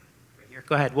 Here,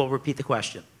 go ahead. We'll repeat the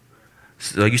question.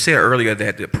 So you said earlier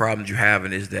that the problem you're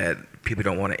having is that people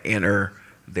don't want to enter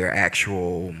their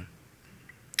actual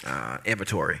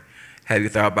inventory. Have you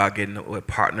thought about getting with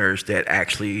partners that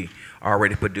actually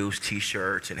already produce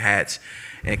T-shirts and hats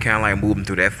and kind of like moving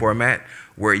through that format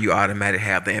where you automatically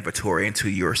have the inventory into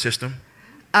your system?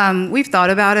 We've thought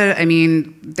about it. I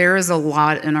mean, there is a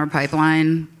lot in our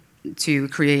pipeline to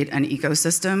create an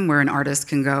ecosystem where an artist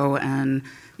can go and,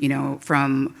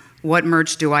 from what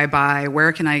merch do I buy,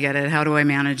 where can I get it, how do I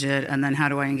manage it, and then how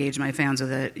do I engage my fans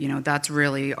with it? That's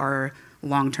really our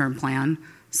long-term plan.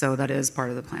 So that is part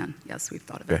of the plan. Yes, we've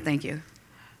thought of it. Okay. Thank you.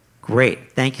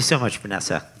 Great. Thank you so much,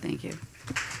 Vanessa. Thank you.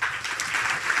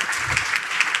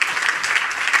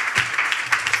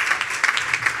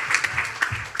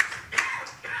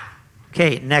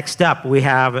 Okay, next up we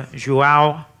have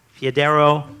Joao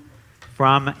Fiedero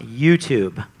from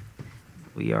YouTube.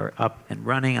 We are up and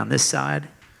running on this side.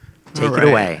 Take it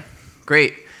away.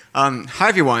 Great. Hi,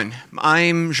 everyone.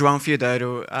 I'm João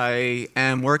Fiedero. I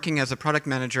am working as a product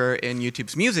manager in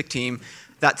YouTube's music team.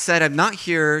 That said, I'm not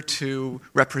here to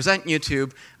represent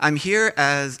YouTube. I'm here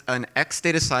as an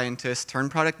ex-data scientist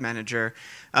turned product manager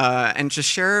and to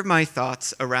share my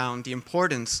thoughts around the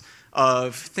importance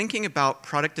of thinking about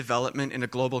product development in a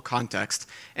global context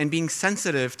and being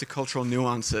sensitive to cultural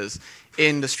nuances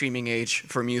in the streaming age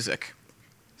for music.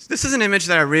 This is an image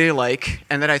that I really like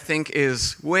and that I think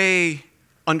is way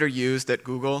underused at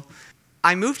Google.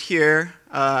 I moved here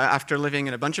after living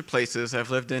in a bunch of places.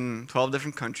 I've lived in 12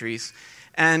 different countries.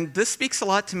 And this speaks a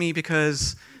lot to me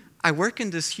because I work in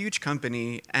this huge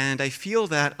company and I feel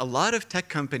that a lot of tech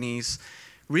companies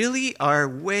really are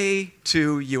way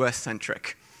too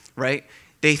US-centric, right?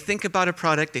 They think about a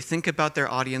product, they think about their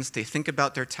audience, they think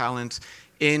about their talent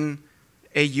in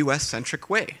a US-centric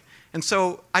way. And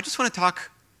so I just want to talk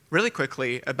really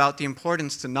quickly about the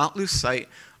importance to not lose sight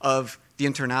of the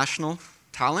international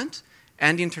talent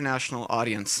and the international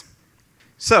audience.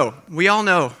 So we all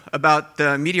know about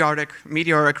the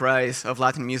meteoric rise of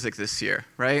Latin music this year,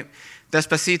 right?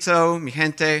 Despacito, Mi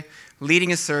Gente,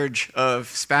 leading a surge of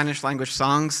Spanish language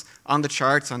songs on the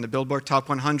charts, on the Billboard Top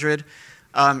 100.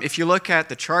 If you look at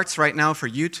the charts right now for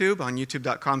YouTube, on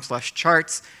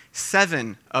youtube.com/charts,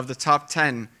 7 of the top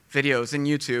 10 videos in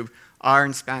YouTube are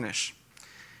in Spanish.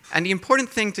 And the important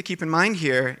thing to keep in mind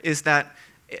here is that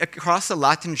across the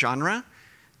Latin genre,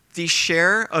 the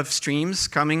share of streams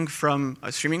coming from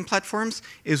streaming platforms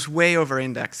is way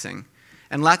over-indexing.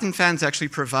 And Latin fans actually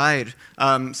provide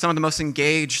some of the most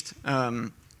engaged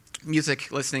music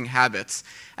listening habits.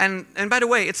 And by the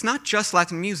way, it's not just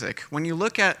Latin music. When you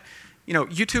look at,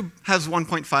 YouTube has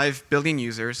 1.5 billion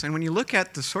users, and when you look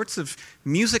at the sorts of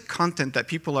music content that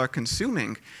people are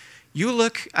consuming, you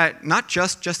look at not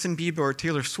just Justin Bieber or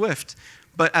Taylor Swift,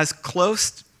 but as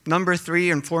close number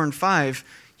 3 and 4 and 5,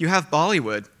 you have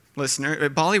Bollywood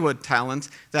talent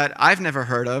that I've never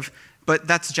heard of, but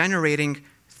that's generating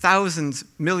thousands,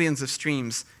 millions of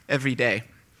streams every day.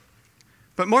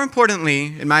 But more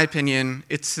importantly, in my opinion,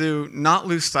 it's to not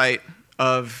lose sight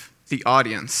of the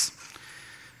audience.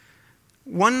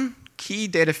 One key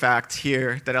data fact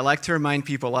here that I like to remind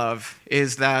people of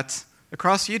is that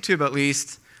across YouTube at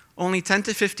least, only 10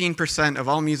 to 15% of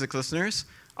all music listeners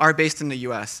are based in the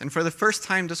US. And for the first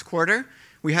time this quarter,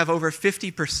 we have over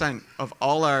 50% of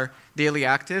all our daily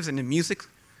actives in the music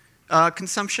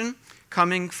consumption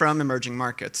coming from emerging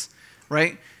markets,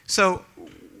 right? So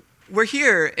we're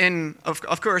here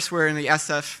of course, we're in the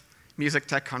SF Music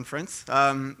Tech Conference,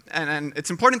 and it's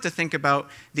important to think about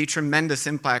the tremendous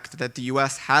impact that the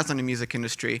US has on the music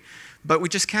industry, but we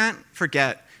just can't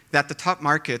forget that the top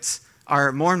markets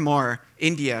are more and more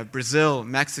India, Brazil,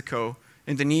 Mexico,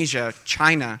 Indonesia,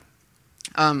 China.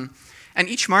 And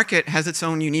each market has its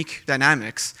own unique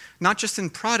dynamics, not just in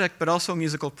product, but also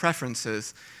musical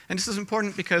preferences. And this is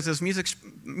important because as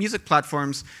music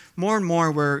platforms, more and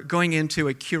more we're going into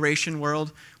a curation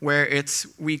world where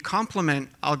we complement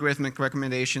algorithmic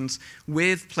recommendations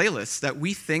with playlists that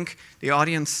we think the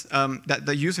audience, that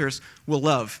the users will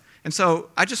love. And so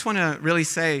I just want to really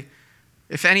say,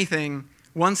 if anything,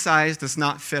 one size does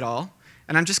not fit all.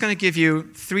 And I'm just going to give you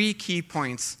 3 key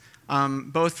points,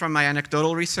 both from my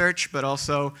anecdotal research, but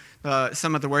also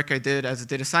some of the work I did as a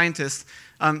data scientist,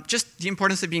 just the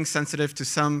importance of being sensitive to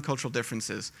some cultural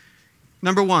differences.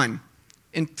 Number 1,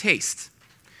 in taste.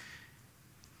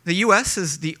 The US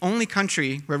is the only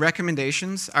country where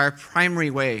recommendations are a primary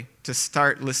way to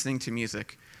start listening to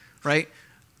music, right?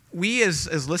 We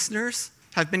as listeners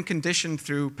have been conditioned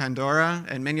through Pandora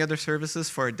and many other services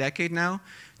for a decade now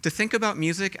to think about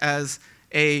music as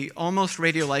a almost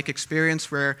radio-like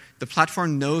experience where the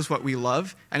platform knows what we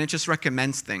love and it just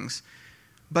recommends things.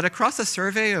 But across a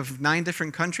survey of 9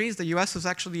 different countries, the US is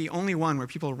actually the only one where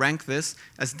people rank this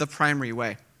as the primary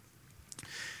way.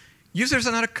 Users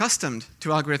are not accustomed to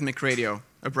algorithmic radio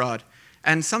abroad.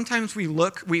 And sometimes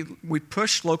we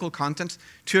push local content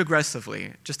too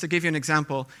aggressively. Just to give you an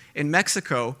example, in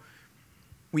Mexico,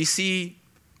 we see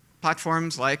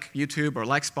platforms like YouTube or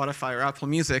like Spotify or Apple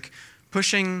Music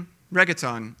pushing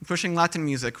reggaeton, pushing Latin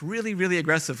music really, really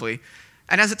aggressively.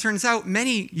 And as it turns out,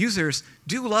 many users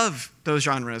do love those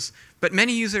genres, but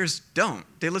many users don't.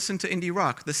 They listen to indie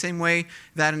rock the same way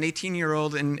that an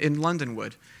 18-year-old in London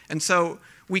would. And so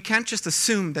we can't just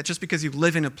assume that just because you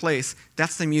live in a place,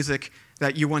 that's the music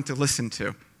that you want to listen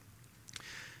to.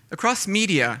 Across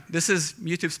media, this is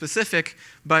YouTube specific,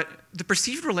 but the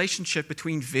perceived relationship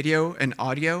between video and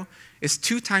audio is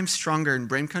 2 times stronger in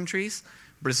BRIC countries,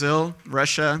 Brazil,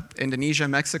 Russia, Indonesia,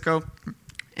 Mexico,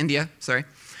 India,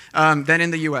 than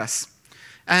in the US.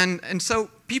 And so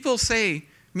people say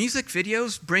music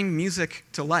videos bring music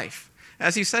to life.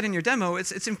 As you said in your demo,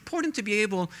 it's important to be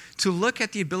able to look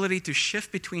at the ability to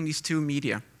shift between these 2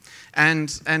 media.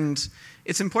 And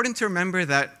it's important to remember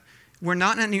that we're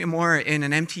not anymore in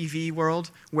an MTV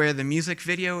world where the music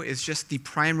video is just the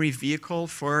primary vehicle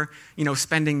for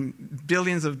spending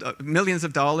millions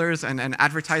of dollars and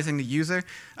advertising the user,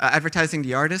 advertising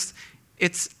the artist.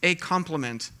 It's a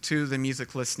complement to the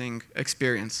music listening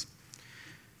experience.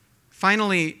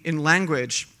 Finally, in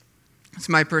language, it's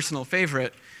my personal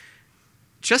favorite,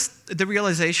 just the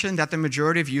realization that the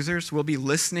majority of users will be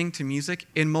listening to music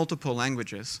in multiple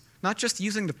languages. Not just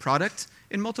using the product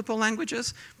in multiple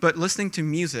languages, but listening to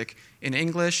music in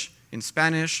English, in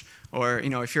Spanish, or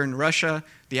if you're in Russia,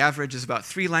 the average is about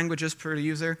 3 languages per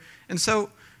user. And so,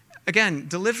 again,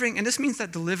 and this means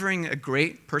that delivering a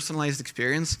great personalized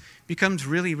experience becomes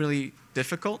really, really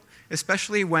difficult,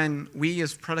 especially when we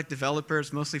as product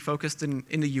developers, mostly focused in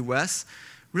the US,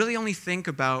 really only think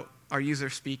about our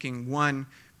users speaking 1,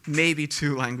 maybe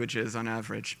 2 languages on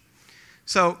average.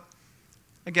 So,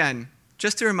 again,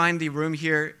 just to remind the room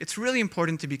here, it's really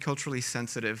important to be culturally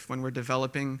sensitive when we're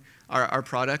developing our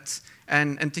products,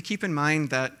 and to keep in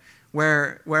mind that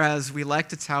whereas we like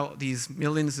to tout these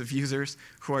millions of users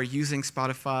who are using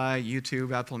Spotify,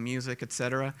 YouTube, Apple Music,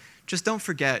 etc., just don't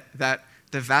forget that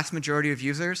the vast majority of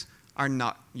users are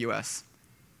not US.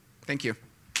 Thank you.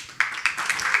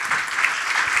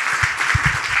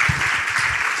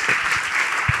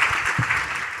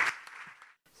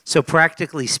 So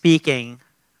practically speaking,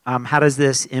 how does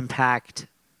this impact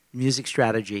music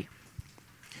strategy?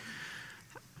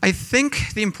 I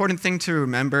think the important thing to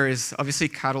remember is obviously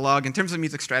catalog. In terms of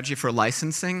music strategy for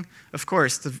licensing, of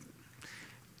course,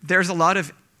 there's a lot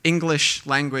of English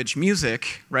language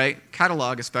music, right?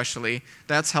 Catalog especially,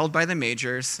 that's held by the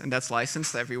majors and that's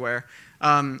licensed everywhere.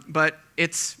 But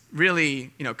it's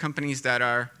really companies that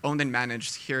are owned and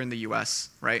managed here in the US,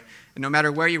 right? And no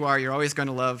matter where you are, you're always going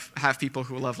to have people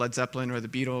who love Led Zeppelin or the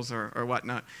Beatles or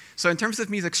whatnot. So in terms of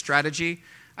music strategy,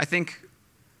 I think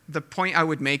the point I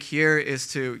would make here is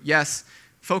to, yes,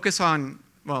 focus on,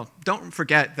 don't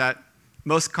forget that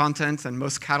most content and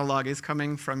most catalog is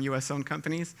coming from US-owned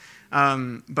companies.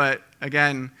 But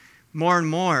again, more and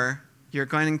more, you're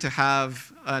going to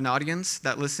have an audience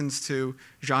that listens to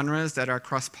genres that are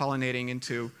cross-pollinating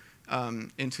into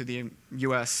the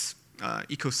US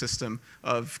ecosystem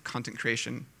of content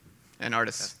creation and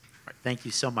artists. Right. Thank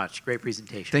you so much. Great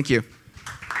presentation. Thank you.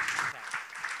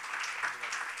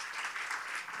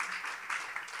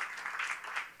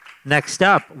 Next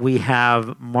up, we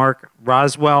have Mark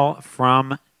Roswell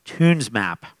from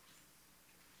TunesMap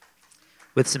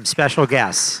with some special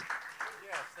guests.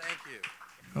 Yes, thank you.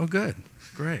 Oh, good.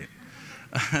 Great.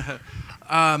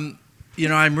 I'm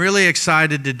really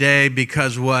excited today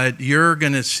because what you're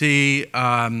going to see,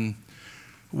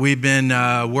 we've been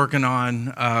working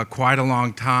on quite a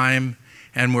long time,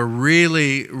 and we're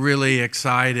really, really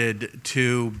excited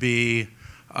to be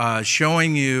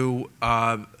showing you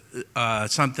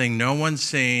something no one's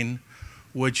seen,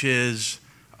 which is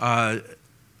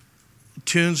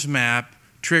TunesMap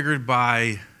triggered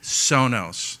by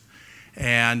Sonos.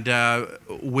 And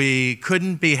we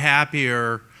couldn't be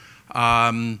happier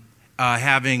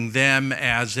having them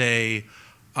as a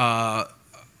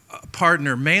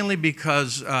partner, mainly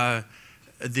because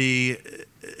the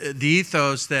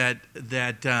ethos that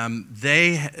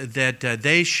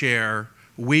they share,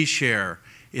 we share.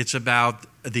 It's about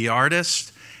the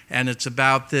artist, and it's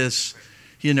about this,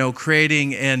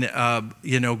 creating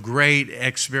an great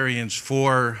experience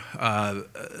for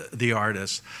the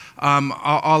artist.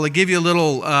 I'll give you a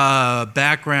little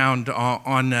background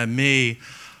on me.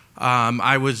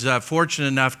 I was fortunate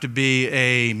enough to be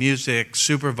a music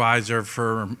supervisor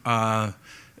for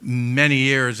many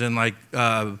years, and I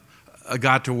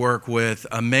got to work with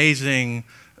amazing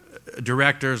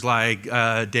directors like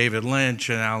David Lynch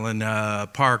and Alan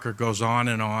Parker, goes on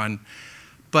and on.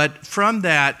 But from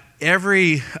that,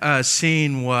 every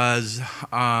scene was,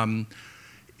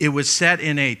 it was set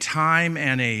in a time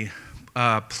and a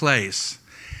place.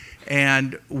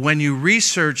 And when you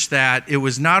research that, it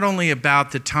was not only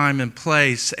about the time and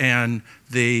place and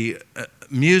the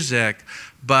music,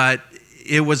 but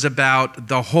it was about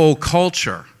the whole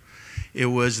culture. It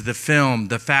was the film,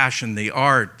 the fashion, the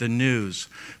art, the news.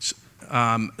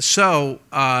 So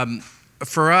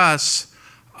for us,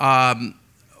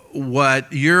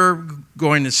 what you're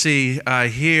going to see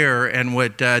here, and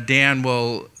what Dan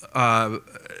will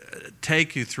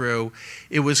take you through,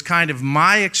 it was kind of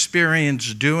my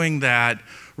experience doing that,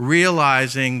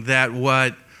 realizing that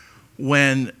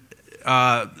when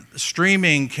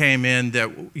streaming came in,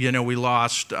 that we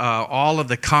lost all of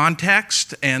the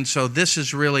context, and so this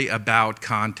is really about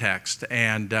context.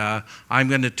 And I'm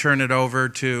going to turn it over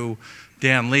to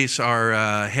Dan Leese,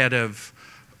 our head of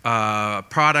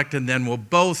product, and then we'll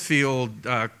both field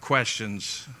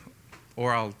questions,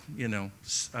 or I'll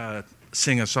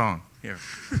sing a song here.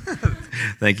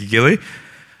 Thank you, Gilly.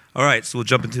 All right, so we'll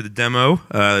jump into the demo.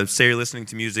 Say you're listening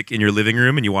to music in your living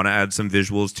room and you want to add some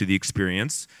visuals to the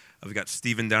experience. We've got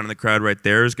Steven down in the crowd right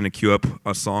there who's going to cue up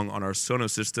a song on our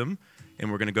Sonos system,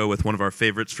 and we're going to go with one of our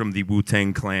favorites from the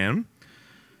Wu-Tang Clan.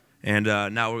 And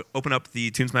now we'll open up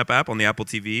the TunesMap app on the Apple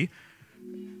TV,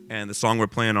 and the song we're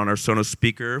playing on our Sonos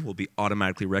speaker will be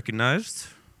automatically recognized.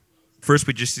 First,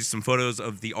 we just see some photos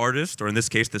of the artist, or in this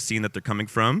case, the scene that they're coming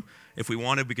from. If we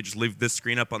wanted, we could just leave this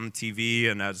screen up on the TV,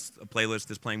 and as a playlist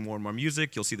is playing more and more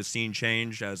music, you'll see the scene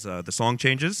change as the song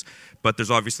changes. But there's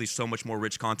obviously so much more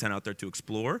rich content out there to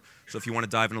explore. So if you want to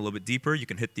dive in a little bit deeper, you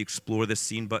can hit the Explore This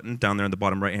Scene button down there in the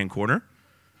bottom right-hand corner.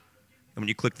 And when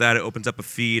you click that, it opens up a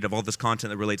feed of all this content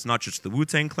that relates not just to the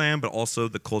Wu-Tang Clan, but also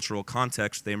the cultural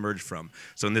context they emerged from.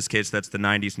 So in this case, that's the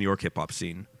 90s New York hip-hop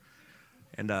scene.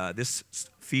 And this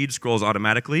feed scrolls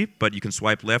automatically, but you can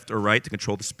swipe left or right to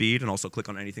control the speed and also click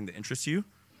on anything that interests you.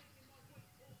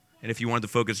 And if you wanted to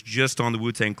focus just on the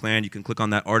Wu-Tang Clan, you can click on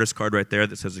that artist card right there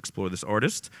that says Explore This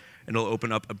Artist, and it'll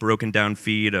open up a broken down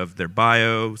feed of their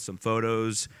bio, some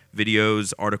photos,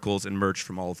 videos, articles, and merch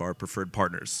from all of our preferred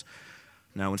partners.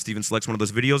 Now, when Steven selects one of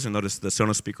those videos, you'll notice the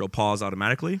Sonos speaker will pause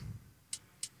automatically.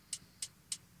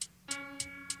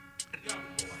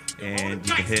 And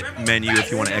you can hit menu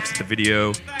if you want to exit the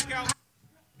video,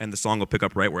 and the song will pick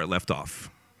up right where it left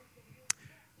off.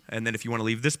 And then if you want to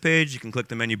leave this page, you can click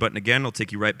the menu button again. It'll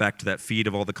take you right back to that feed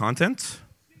of all the content.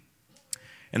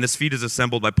 And this feed is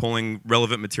assembled by pulling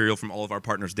relevant material from all of our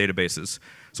partners' databases.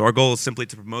 So our goal is simply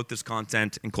to promote this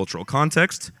content in cultural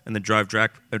context and then drive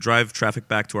traffic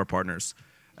back to our partners.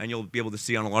 And you'll be able to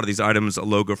see on a lot of these items a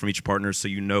logo from each partner, so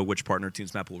you know which partner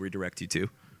TunesMap will redirect you to.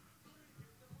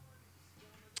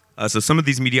 So some of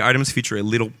these media items feature a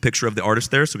little picture of the artist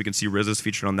there, so we can see RZA's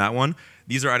featured on that one.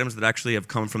 These are items that actually have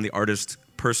come from the artist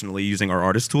personally using our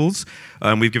artist tools.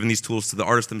 We've given these tools to the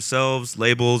artists themselves,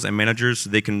 labels, and managers,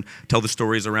 so they can tell the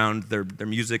stories around their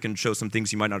music and show some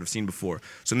things you might not have seen before.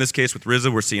 So in this case with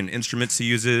RZA, we're seeing instruments he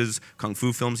uses, kung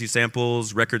fu films he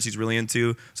samples, records he's really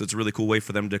into, so it's a really cool way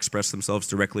for them to express themselves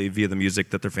directly via the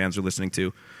music that their fans are listening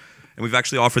to. And we've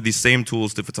actually offered these same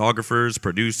tools to photographers,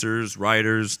 producers,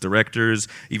 writers, directors,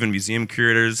 even museum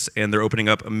curators, and they're opening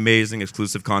up amazing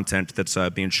exclusive content that's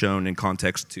being shown in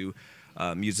context to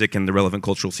music and the relevant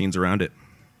cultural scenes around it.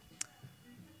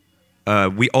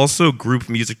 We also group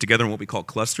music together in what we call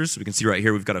clusters. So we can see right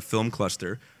here we've got a film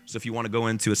cluster. So if you want to go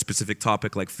into a specific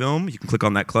topic like film, you can click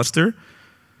on that cluster,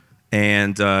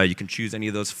 and you can choose any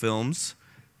of those films.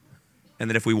 And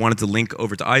then if we wanted to link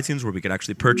over to iTunes where we could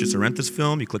actually purchase or rent this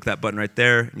film, you click that button right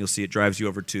there, and you'll see it drives you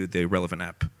over to the relevant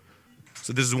app.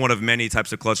 So this is one of many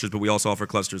types of clusters, but we also offer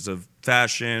clusters of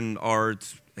fashion,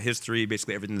 art, history,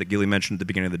 basically everything that Gilly mentioned at the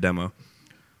beginning of the demo.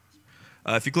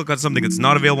 If you click on something that's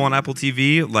not available on Apple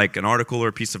TV, like an article or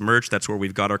a piece of merch, that's where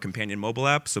we've got our companion mobile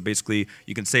app. So basically,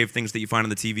 you can save things that you find on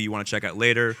the TV you want to check out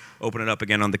later, open it up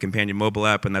again on the companion mobile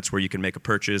app, and that's where you can make a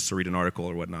purchase or read an article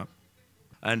or whatnot.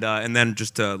 And then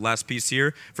just last piece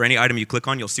here, for any item you click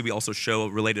on, you'll see we also show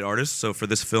related artists. So for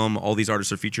this film, all these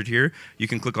artists are featured here. You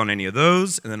can click on any of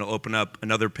those, and then it'll open up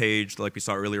another page like we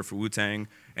saw earlier for Wu-Tang,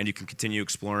 and you can continue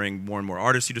exploring more and more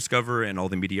artists you discover and all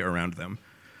the media around them.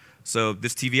 So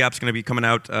this TV app is going to be coming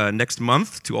out next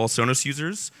month to all Sonos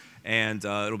users, and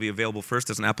it'll be available first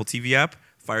as an Apple TV app.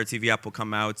 Fire TV app will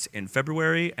come out in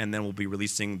February, and then we'll be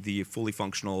releasing the fully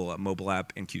functional mobile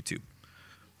app in Q2.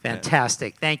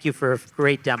 Fantastic. Thank you for a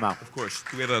great demo. Of course.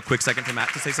 Do we have a quick second for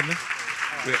Matt to say something?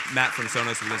 Matt from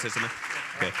Sonos, are you going to say something?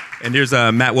 Okay. And here's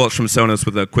Matt Welch from Sonos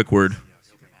with a quick word.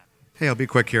 Hey, I'll be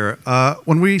quick here.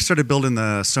 When we started building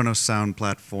the Sonos Sound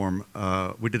platform,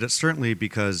 we did it certainly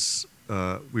because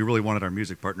we really wanted our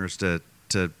music partners to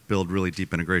build really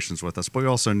deep integrations with us, but we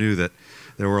also knew that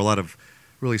there were a lot of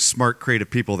really smart, creative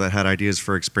people that had ideas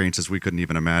for experiences we couldn't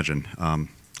even imagine.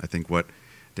 I think what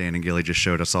Dan and Gilly just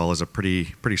showed us all is a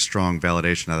pretty strong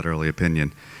validation of that early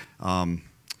opinion. We're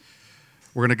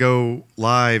going to go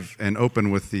live and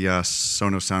open with the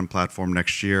Sonos Sound platform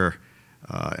next year,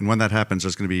 and when that happens,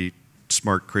 there's going to be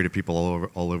smart, creative people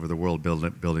all over the world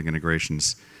building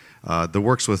integrations. The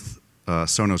Works with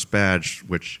Sonos badge,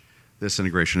 which this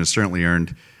integration has certainly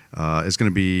earned, is going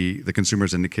to be the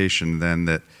consumer's indication then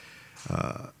that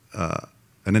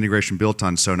an integration built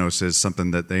on Sonos is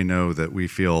something that they know that we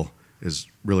feel is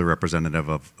really representative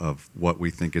of what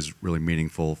we think is really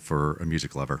meaningful for a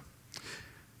music lover.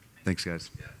 Thanks,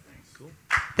 guys. Yeah, thanks. Cool.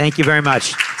 Thank you very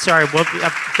much. Sorry, we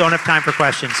don't have time for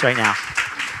questions right now.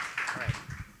 All right.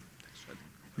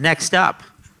 Next up,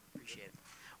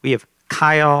 we have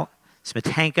Kyle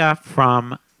Smetanka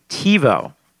from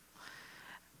TiVo.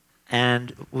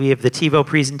 And we have the TiVo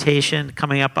presentation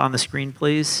coming up on the screen,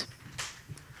 please.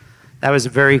 That was a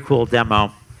very cool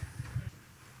demo.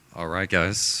 All right,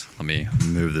 guys, let me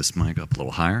move this mic up a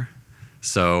little higher.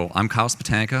 So I'm Kyle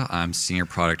Smetanka. I'm Senior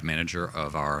Product Manager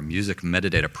of our music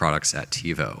metadata products at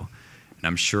TiVo. And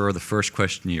I'm sure the first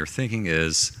question you're thinking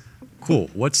is, cool,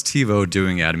 what's TiVo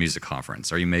doing at a music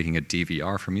conference? Are you making a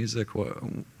DVR for music?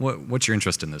 What's your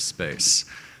interest in this space?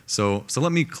 So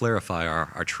let me clarify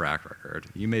our track record.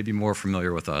 You may be more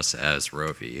familiar with us as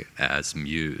Rovi, as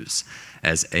Muse,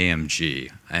 as AMG,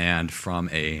 and from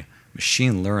a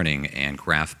machine learning and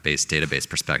graph-based database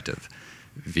perspective,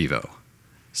 Vivo.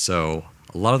 So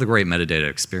a lot of the great metadata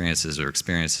experiences are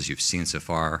experiences you've seen so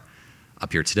far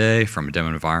up here today from a demo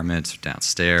environment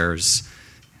downstairs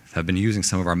have been using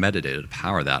some of our metadata to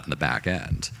power that in the back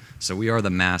end. So we are the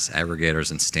mass aggregators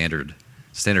and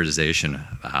standardization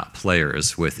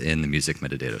players within the music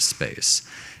metadata space.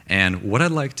 And what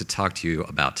I'd like to talk to you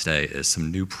about today is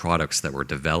some new products that we're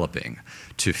developing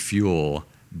to fuel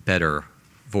better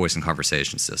voice and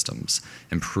conversation systems,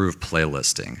 improve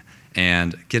playlisting,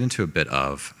 and get into a bit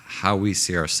of how we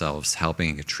see ourselves helping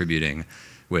and contributing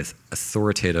with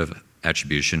authoritative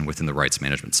attribution within the rights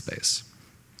management space.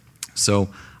 So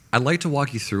I'd like to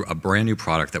walk you through a brand new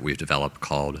product that we've developed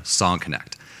called Song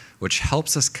Connect, which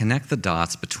helps us connect the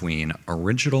dots between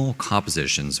original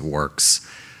compositions, works,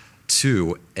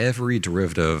 to every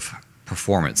derivative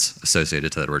performance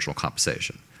associated to that original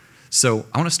composition. So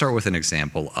I want to start with an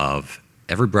example of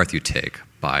Every Breath You Take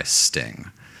by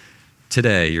Sting.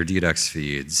 Today, your DDX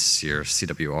feeds, your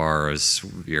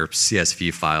CWRs, your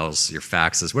CSV files, your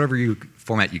faxes, whatever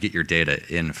format you get your data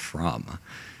in from,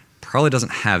 probably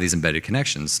doesn't have these embedded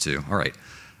connections to, all right,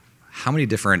 how many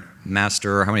different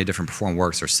master, how many different performed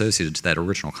works are associated to that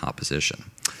original composition?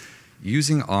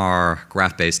 Using our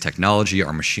graph-based technology,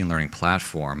 our machine learning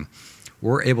platform,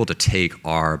 we're able to take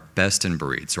our best in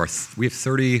breed. So we have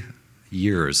 30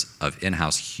 years of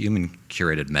in-house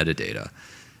human-curated metadata,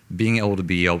 being able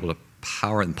to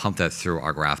power and pump that through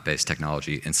our graph-based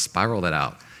technology and spiral that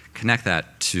out, connect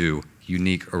that to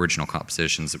unique original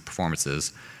compositions and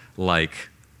performances like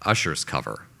Usher's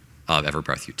cover of Every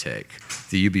Breath You Take,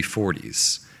 the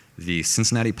UB40s, the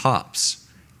Cincinnati Pops,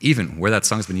 even where that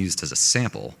song's been used as a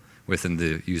sample within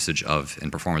the usage of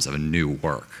and performance of a new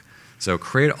work. So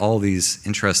create all these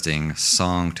interesting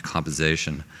song to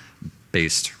composition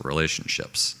based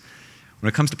relationships. When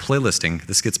it comes to playlisting,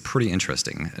 this gets pretty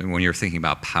interesting. And when you're thinking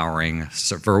about powering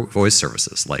voice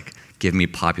services, like give me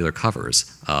popular covers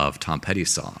of Tom Petty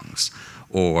songs,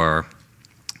 or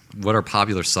what are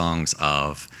popular songs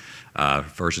of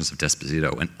versions of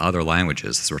Despacito in other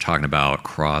languages, as we're talking about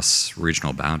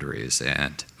cross-regional boundaries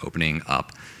and opening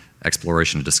up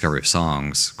exploration and discovery of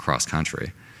songs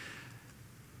cross-country.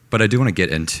 But I do want to get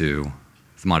into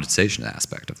the monetization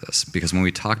aspect of this, because when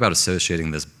we talk about associating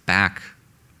this back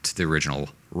to the original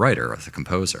writer or the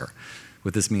composer,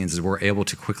 what this means is we're able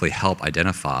to quickly help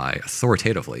identify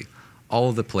authoritatively all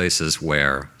of the places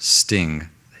where Sting,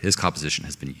 his composition,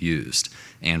 has been used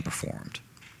and performed.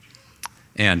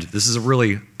 And this is a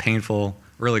really painful,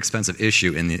 really expensive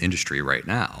issue in the industry right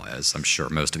now, as I'm sure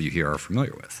most of you here are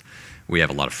familiar with. We have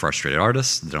a lot of frustrated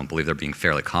artists that don't believe they're being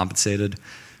fairly compensated.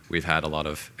 We've had a lot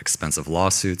of expensive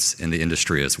lawsuits in the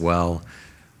industry as well.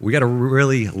 We got a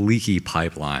really leaky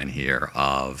pipeline here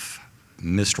of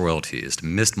missed royalties,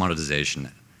 missed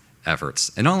monetization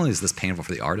efforts. And not only is this painful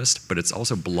for the artist, but it's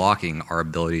also blocking our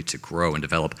ability to grow and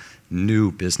develop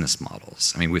new business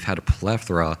models. I mean, we've had a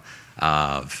plethora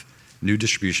of new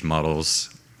distribution models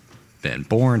been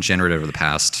born, generated over the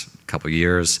past couple of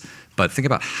years, but think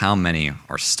about how many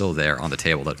are still there on the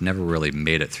table that have never really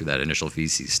made it through that initial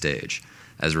VC stage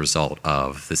as a result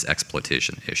of this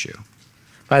exploitation issue.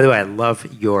 By the way, I love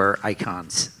your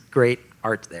icons. Great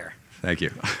art there. Thank you.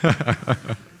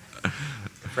 The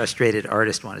frustrated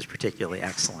artist one is particularly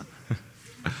excellent.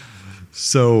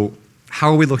 So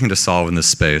how are we looking to solve in this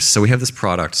space? So we have this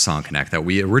product, Song Connect, that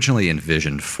we originally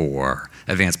envisioned for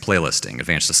advanced playlisting,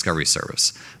 advanced discovery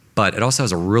service. But it also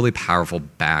has a really powerful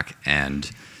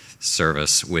back-end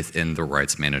service within the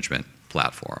rights management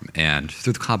platform. And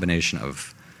through the combination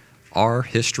of our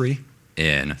history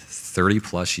in 30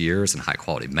 plus years in high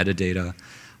quality metadata,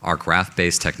 our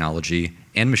graph-based technology,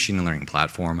 and machine learning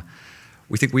platform,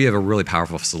 we think we have a really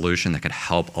powerful solution that can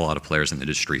help a lot of players in the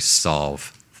industry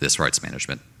solve this rights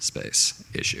management space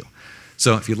issue.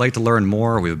 So if you'd like to learn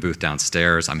more, we have a booth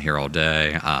downstairs. I'm here all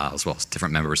day, as well as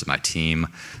different members of my team.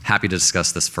 Happy to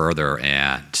discuss this further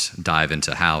and dive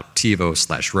into how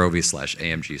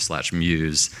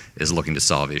TiVo/Rovi/AMG/Muse is looking to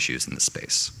solve issues in this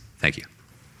space. Thank you.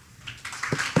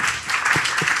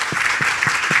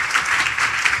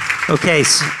 Okay,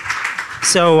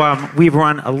 so we've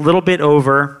run a little bit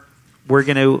over. We're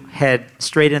going to head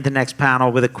straight into the next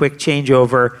panel with a quick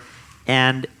changeover,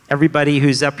 and everybody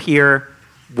who's up here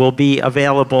will be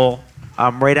available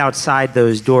right outside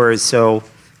those doors, so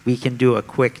we can do a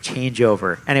quick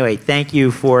changeover. Anyway, thank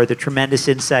you for the tremendous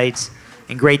insights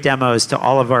and great demos to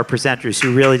all of our presenters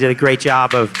who really did a great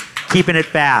job of keeping it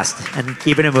fast and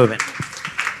keeping it moving.